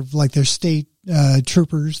think they're like their state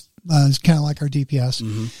troopers, it's kind of like our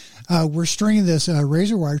DPS. We're stringing this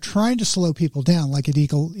razor wire, trying to slow people down, like at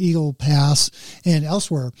Eagle Pass and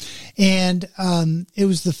elsewhere. And it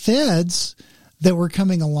was the feds that were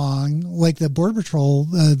coming along, like the Border Patrol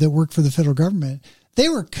that worked for the federal government. They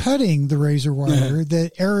were cutting the razor wire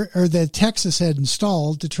that Texas had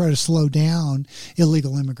installed to try to slow down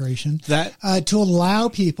illegal immigration, to allow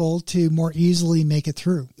people to more easily make it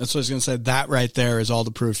through. That's what I was going to say. That right there is all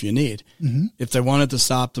the proof you need. If they wanted to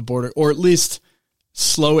stop the border, or at least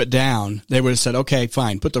slow it down, they would have said, okay,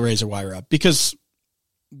 fine, put the razor wire up. Because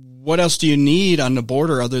what else do you need on the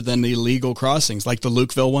border other than the illegal crossings? Like the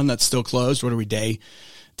Lukeville one that's still closed. What are we, day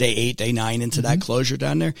 8, day 9 into that closure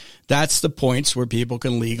down there? That's the points where people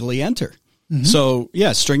can legally enter. So,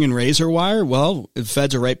 yeah, stringing razor wire, well, if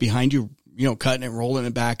feds are right behind you, cutting it, rolling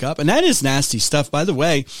it back up. And that is nasty stuff. By the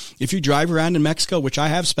way, if you drive around in Mexico, which I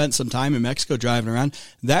have spent some time in Mexico driving around,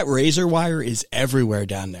 that razor wire is everywhere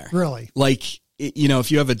down there. Really? Like, if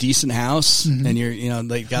you have a decent house and you're,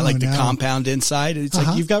 they got the compound inside, it's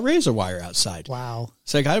like you've got razor wire outside. Wow.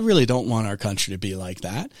 It's like, I really don't want our country to be like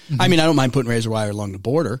that. I mean, I don't mind putting razor wire along the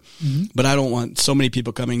border, but I don't want so many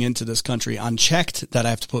people coming into this country unchecked that I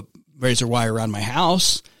have to put razor wire around my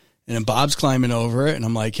house. And then Bob's climbing over it, and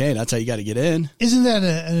I'm like, hey, that's how you got to get in. Isn't that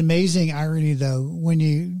an amazing irony, though, when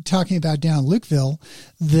you're talking about down in Lukeville,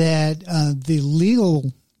 that the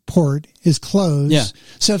legal port is closed. Yeah.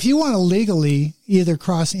 So if you want to legally either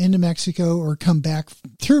cross into Mexico or come back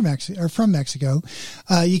through Mexico or from Mexico,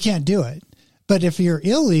 you can't do it. But if you're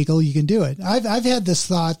illegal, you can do it. I've had this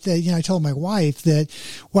thought that, I told my wife that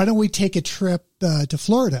why don't we take a trip to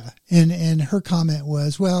Florida? And her comment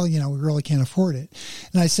was, well, we really can't afford it.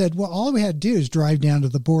 And I said, well, all we had to do is drive down to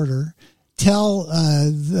the border, tell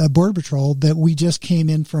the Border Patrol that we just came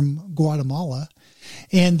in from Guatemala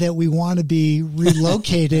and that we want to be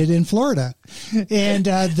relocated in Florida. And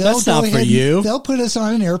that's not for you. They'll put us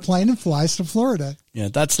on an airplane and fly us to Florida. Yeah,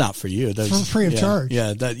 that's not for you. For free of charge.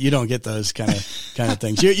 Yeah, that you don't get those kind of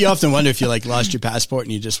things. You often wonder if you lost your passport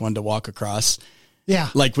and you just wanted to walk across. Yeah,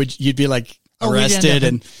 you'd be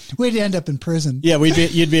arrested we'd end up in prison. Yeah,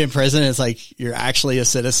 you'd be in prison. It's like you're actually a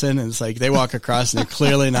citizen, and it's like they walk across and they're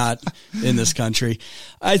clearly not in this country.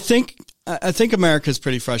 I think America's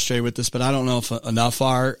pretty frustrated with this, but I don't know if enough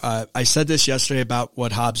are. I said this yesterday about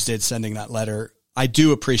what Hobbs did sending that letter. I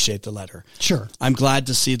do appreciate the letter. Sure. I'm glad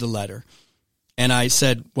to see the letter. And I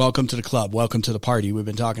said, welcome to the club. Welcome to the party. We've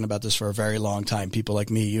been talking about this for a very long time. People like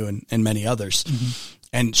me, you, and many others. Mm-hmm.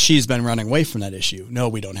 And she's been running away from that issue. No,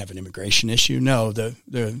 we don't have an immigration issue. No, the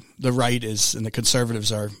right is, and the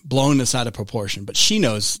conservatives are blowing this out of proportion. But she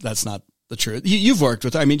knows that's not the truth. You've worked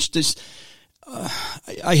with her. I mean,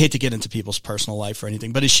 I hate to get into people's personal life or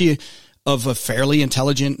anything, but is she of a fairly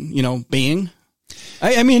intelligent, being?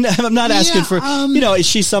 I mean, I'm not asking for, is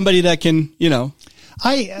she somebody that can,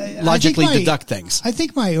 logically deduct things? I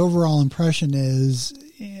think my overall impression is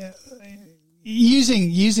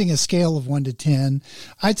using a scale of 1 to 10,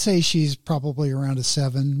 I'd say she's probably around a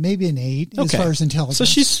 7, maybe an 8 as far as intelligence. So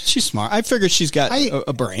she's smart. I figured she's got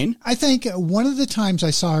a brain. I think one of the times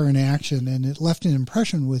I saw her in action and it left an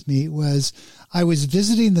impression with me was I was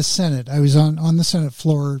visiting the Senate. I was on the Senate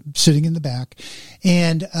floor sitting in the back,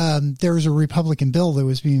 and there was a Republican bill that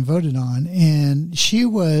was being voted on, and she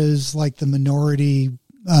was like the minority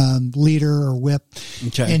leader or whip,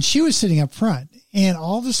 and she was sitting up front. And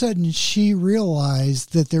all of a sudden, she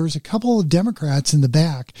realized that there was a couple of Democrats in the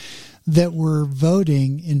back that were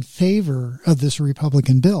voting in favor of this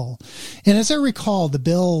Republican bill. And as I recall, the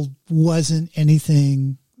bill wasn't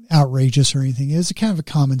anything outrageous or anything. It was a kind of a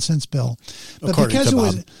common sense bill. But because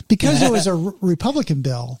it was a Republican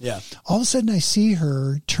bill, all of a sudden I see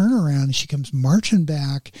her turn around and she comes marching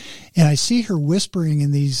back, and I see her whispering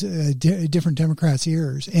in these different Democrats'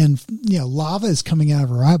 ears, and lava is coming out of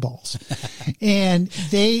her eyeballs. And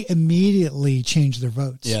they immediately changed their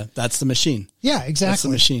votes. Yeah, that's the machine. Yeah, exactly. That's the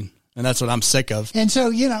machine. And that's what I'm sick of. And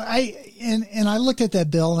so, I looked at that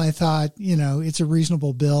bill and I thought, it's a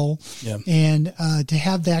reasonable bill. Yeah. And to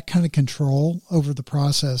have that kind of control over the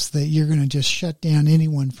process that you're going to just shut down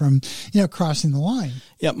anyone from, crossing the line.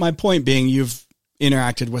 Yeah. My point being, you've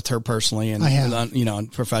interacted with her personally and, I have.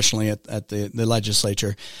 and professionally at the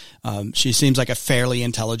legislature. She seems like a fairly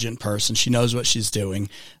intelligent person. She knows what she's doing.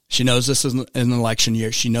 She knows this is an election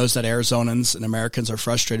year. She knows that Arizonans and Americans are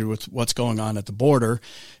frustrated with what's going on at the border.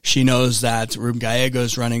 She knows that Ruben Gallego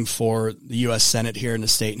is running for the U.S. Senate here in the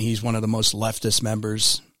state, and he's one of the most leftist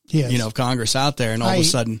members, of Congress out there. And all of a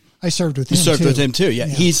sudden, I served with him. You served with him too. Yeah.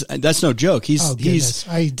 That's no joke.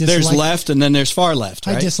 There's left and then there's far left.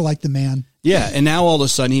 Right? I dislike the man. Yeah, and now all of a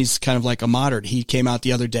sudden he's kind of like a moderate. He came out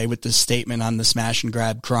the other day with this statement on the smash and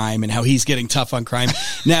grab crime and how he's getting tough on crime.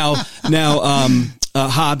 Now,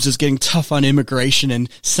 Hobbs is getting tough on immigration and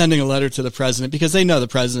sending a letter to the president because they know the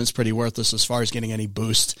president's pretty worthless as far as getting any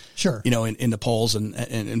boost. Sure. In the polls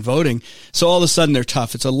and voting. So all of a sudden they're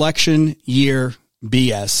tough. It's election year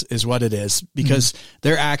BS is what it is because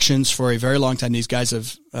their actions for a very long time. These guys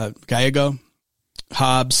have Gallego,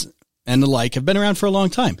 Hobbs, and the like have been around for a long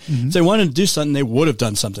time. If they wanted to do something, they would have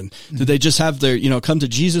done something. Did they just have their, come to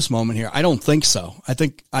Jesus moment here? I don't think so. I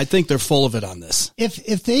think they're full of it on this.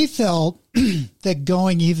 If they felt that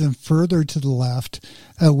going even further to the left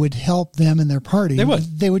would help them and their party,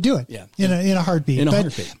 they would do it. Yeah. In a heartbeat.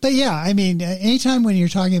 But yeah, I mean, anytime when you're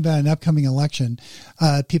talking about an upcoming election,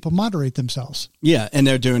 people moderate themselves. Yeah, and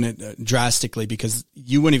they're doing it drastically because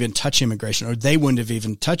you wouldn't even touch immigration, or they wouldn't have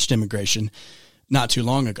even touched immigration not too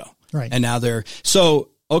long ago. Right. And now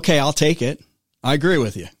okay, I'll take it. I agree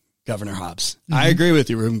with you, Governor Hobbs. I agree with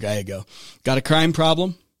you, Ruben Gallego. Got a crime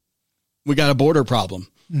problem. We got a border problem.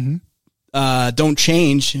 Don't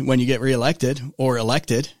change when you get reelected or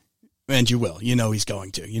elected, and you will. He's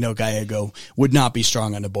going to. Gallego would not be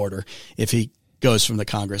strong on the border if he goes from the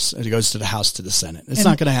Congress, it goes to the House to the Senate. It's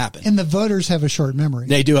not going to happen. And the voters have a short memory.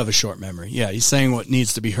 They do have a short memory. Yeah, he's saying what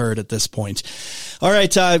needs to be heard at this point. All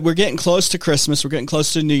right, we're getting close to Christmas. We're getting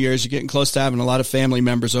close to New Year's. You're getting close to having a lot of family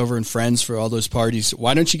members over and friends for all those parties.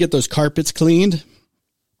 Why don't you get those carpets cleaned?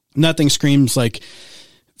 Nothing screams like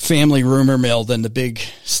family rumor mill than the big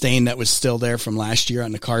stain that was still there from last year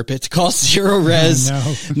on the carpet. Call Zero Res,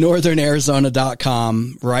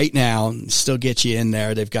 northernarizona.com right now. Still get you in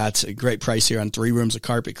there. They've got a great price here on 3 rooms of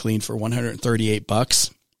carpet clean for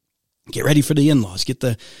 $138. Get ready for the in-laws. Get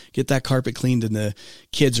that carpet cleaned in the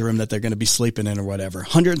kids' room that they're going to be sleeping in or whatever.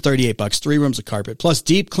 $138, 3 rooms of carpet, plus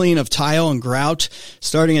deep clean of tile and grout,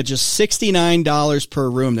 starting at just $69 per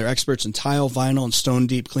room. They're experts in tile, vinyl, and stone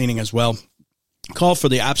deep cleaning as well. Call for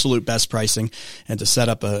the absolute best pricing and to set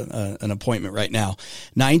up an appointment right now.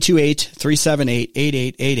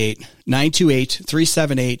 928-378-8888,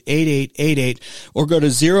 928-378-8888, or go to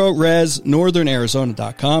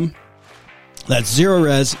ZeroResNorthernArizona.com. That's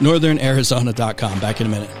ZeroResNorthernArizona.com. Back in a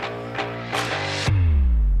minute.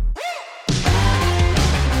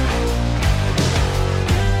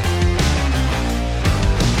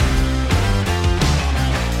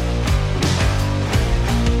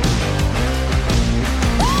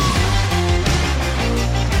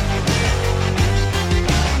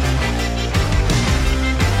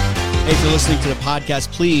 If you're listening to the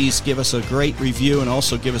podcast, please give us a great review and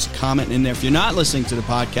also give us a comment in there. If you're not listening to the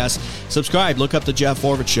podcast, subscribe. Look up the Jeff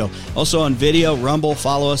Orvich Show. Also on video, Rumble,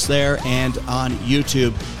 follow us there, and on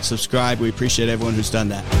YouTube, subscribe. We appreciate everyone who's done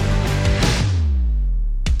that.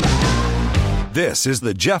 This is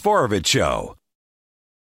the Jeff Orvich Show.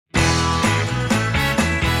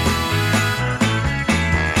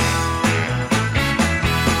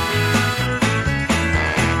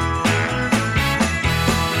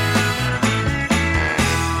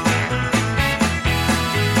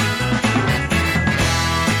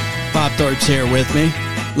 Bob Thorpe's here with me.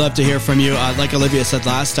 Love to hear from you. Like Olivia said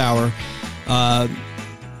last hour,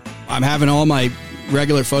 I'm having all my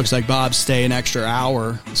regular folks like Bob stay an extra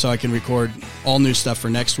hour so I can record all new stuff for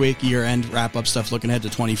next week, year-end wrap-up stuff looking ahead to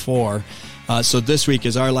 24. So this week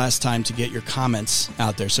is our last time to get your comments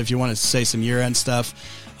out there. So if you want to say some year-end stuff,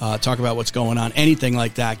 talk about what's going on, anything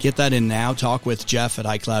like that, get that in now. Talk with Jeff at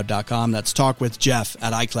iCloud.com. That's talkwithjeff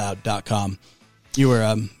at iCloud.com. You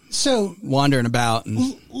were... So wandering about, and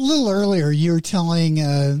a little earlier, you were telling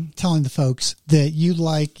the folks that you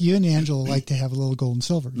and Angela like to have a little gold and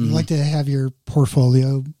silver. You like to have your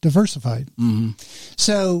portfolio diversified.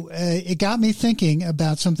 So it got me thinking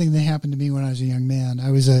about something that happened to me when I was a young man.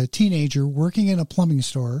 I was a teenager working in a plumbing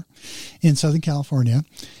store in Southern California,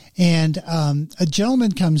 and a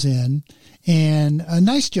gentleman comes in, and a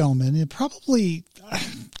nice gentleman, and probably.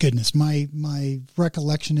 Goodness, my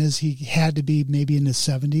recollection is he had to be maybe in his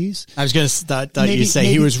 70s. I was going to thought you say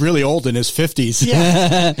he was really old in his 50s.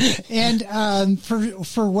 Yeah, and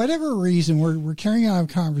for whatever reason, we're carrying on a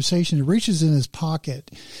conversation. He reaches in his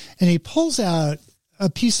pocket, and he pulls out a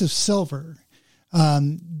piece of silver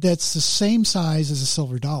that's the same size as a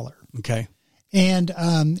silver dollar. Okay. And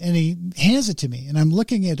he hands it to me, and I'm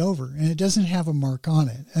looking it over, and it doesn't have a mark on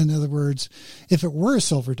it. In other words, if it were a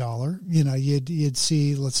silver dollar, you'd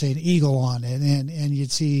see, let's say, an eagle on it, and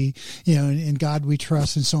you'd see, in God we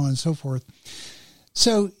trust, and so on and so forth.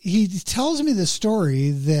 So he tells me the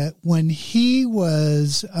story that when he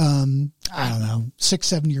was, 6,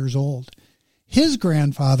 7 years old, his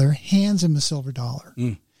grandfather hands him a silver dollar.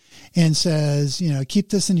 And says,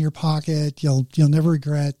 keep this in your pocket. You'll never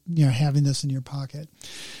regret, having this in your pocket.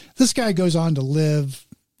 This guy goes on to live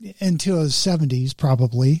into his 70s,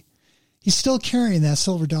 probably. He's still carrying that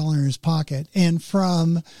silver dollar in his pocket. And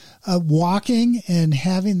from walking and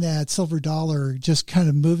having that silver dollar just kind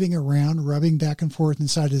of moving around, rubbing back and forth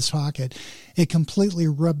inside his pocket, it completely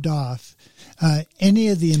rubbed off any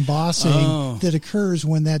of the embossing that occurs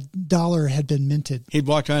when that dollar had been minted. He'd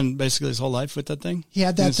walked around basically his whole life with that thing? He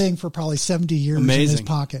had that thing for probably 70 years amazing. in his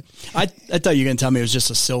pocket. I thought you were going to tell me it was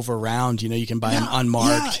just a silver round. You can buy them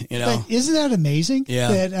unmarked. But isn't that amazing?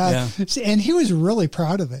 Yeah. That, And he was really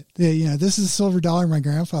proud of it. This is a silver dollar my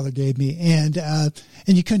grandfather gave me. And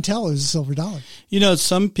you couldn't tell it was a silver dollar.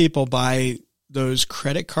 Some people buy those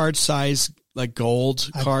credit card size like gold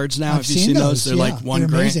cards now. I've Have you seen those? They're like $1 grand.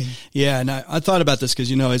 Amazing. Yeah. And I thought about this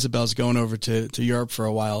because, Isabel's going over to Europe for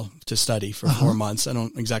a while to study for 4 months. I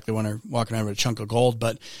don't exactly want her walking around with a chunk of gold,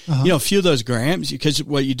 but a few of those grams, because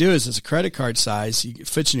what you do is it's a credit card size, it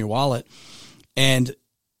fits in your wallet. And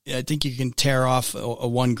I think you can tear off a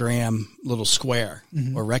 1 gram little square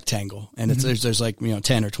or rectangle. And there's like,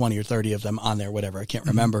 10 or 20 or 30 of them on there, whatever. I can't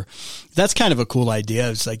remember. That's kind of a cool idea.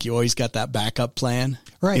 It's like you always got that backup plan,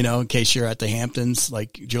 right? In case you're at the Hamptons,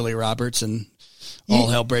 like Julia Roberts and all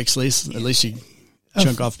hell breaks loose. At least you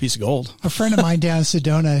chunk off a piece of gold. A friend of mine down in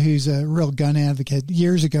Sedona, who's a real gun advocate,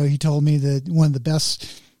 years ago, he told me that one of the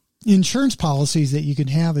best insurance policies that you can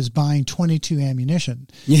have is buying .22 ammunition.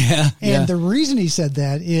 Yeah. And the reason he said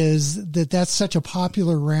that is that that's such a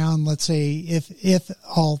popular round. Let's say if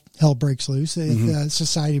all hell breaks loose, if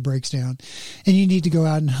society breaks down and you need to go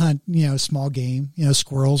out and hunt, small game,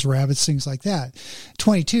 squirrels, rabbits, things like that.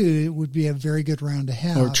 .22 would be a very good round to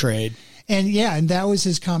have. Or trade. And that was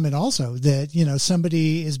his comment also, that,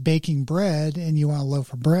 somebody is baking bread and you want a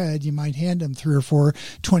loaf of bread, you might hand them 3 or 4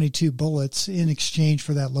 .22 bullets in exchange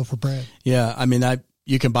for that loaf of bread. Yeah. I mean,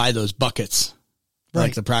 you can buy those buckets, right,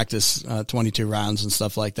 like the practice 22 rounds and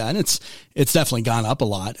stuff like that. And it's definitely gone up a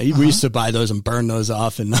lot. We used to buy those and burn those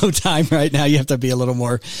off in no time. Right now you have to be a little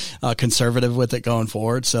more conservative with it going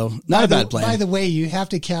forward. So not a bad plan. By the way, you have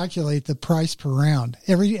to calculate the price per round.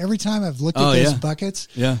 Every time I've looked at those buckets,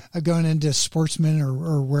 going into Sportsman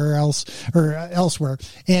or where else or elsewhere,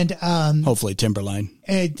 and hopefully Timberline.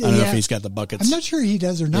 I don't know if he's got the buckets. I'm not sure he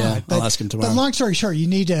does or not. Yeah, I'll ask him tomorrow. But long story short, you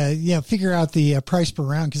need to figure out the price per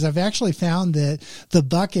round, because I've actually found that the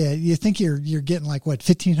bucket, you think you're getting like what,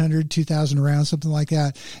 1,500, 2,000 rounds, something like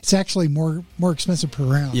that. It's actually more expensive per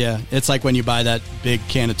round. Yeah, it's like when you buy that big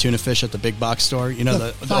can of tuna fish at the big box store.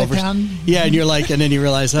 The 5-pound. Yeah, and you're like, and then you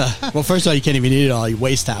realize, well, first of all, you can't even eat it all. You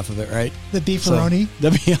waste half of it, right? The beefaroni.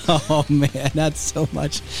 Oh man, that's so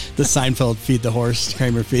much. The Seinfeld feed the horse,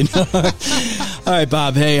 Kramer feed. All right,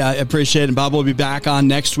 Bob. Hey, I appreciate it. And Bob will be back on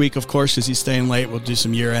next week, of course, because he's staying late. We'll do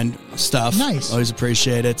some year-end stuff. Nice. Always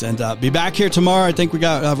appreciate it. And be back here tomorrow. I think we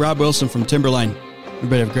got Rob Wilson from Timberline.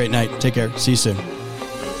 Everybody have a great night. Take care. See you soon.